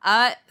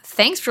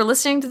 Thanks for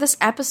listening to this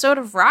episode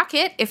of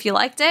Rocket. If you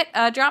liked it,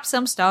 drop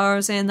some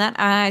stars in that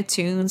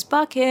iTunes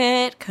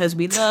bucket because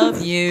we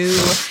love you.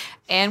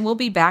 And we'll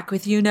be back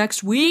with you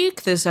next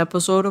week. This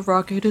episode of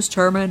Rocket is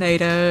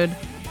terminated.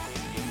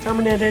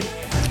 Terminated.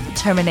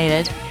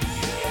 Terminated.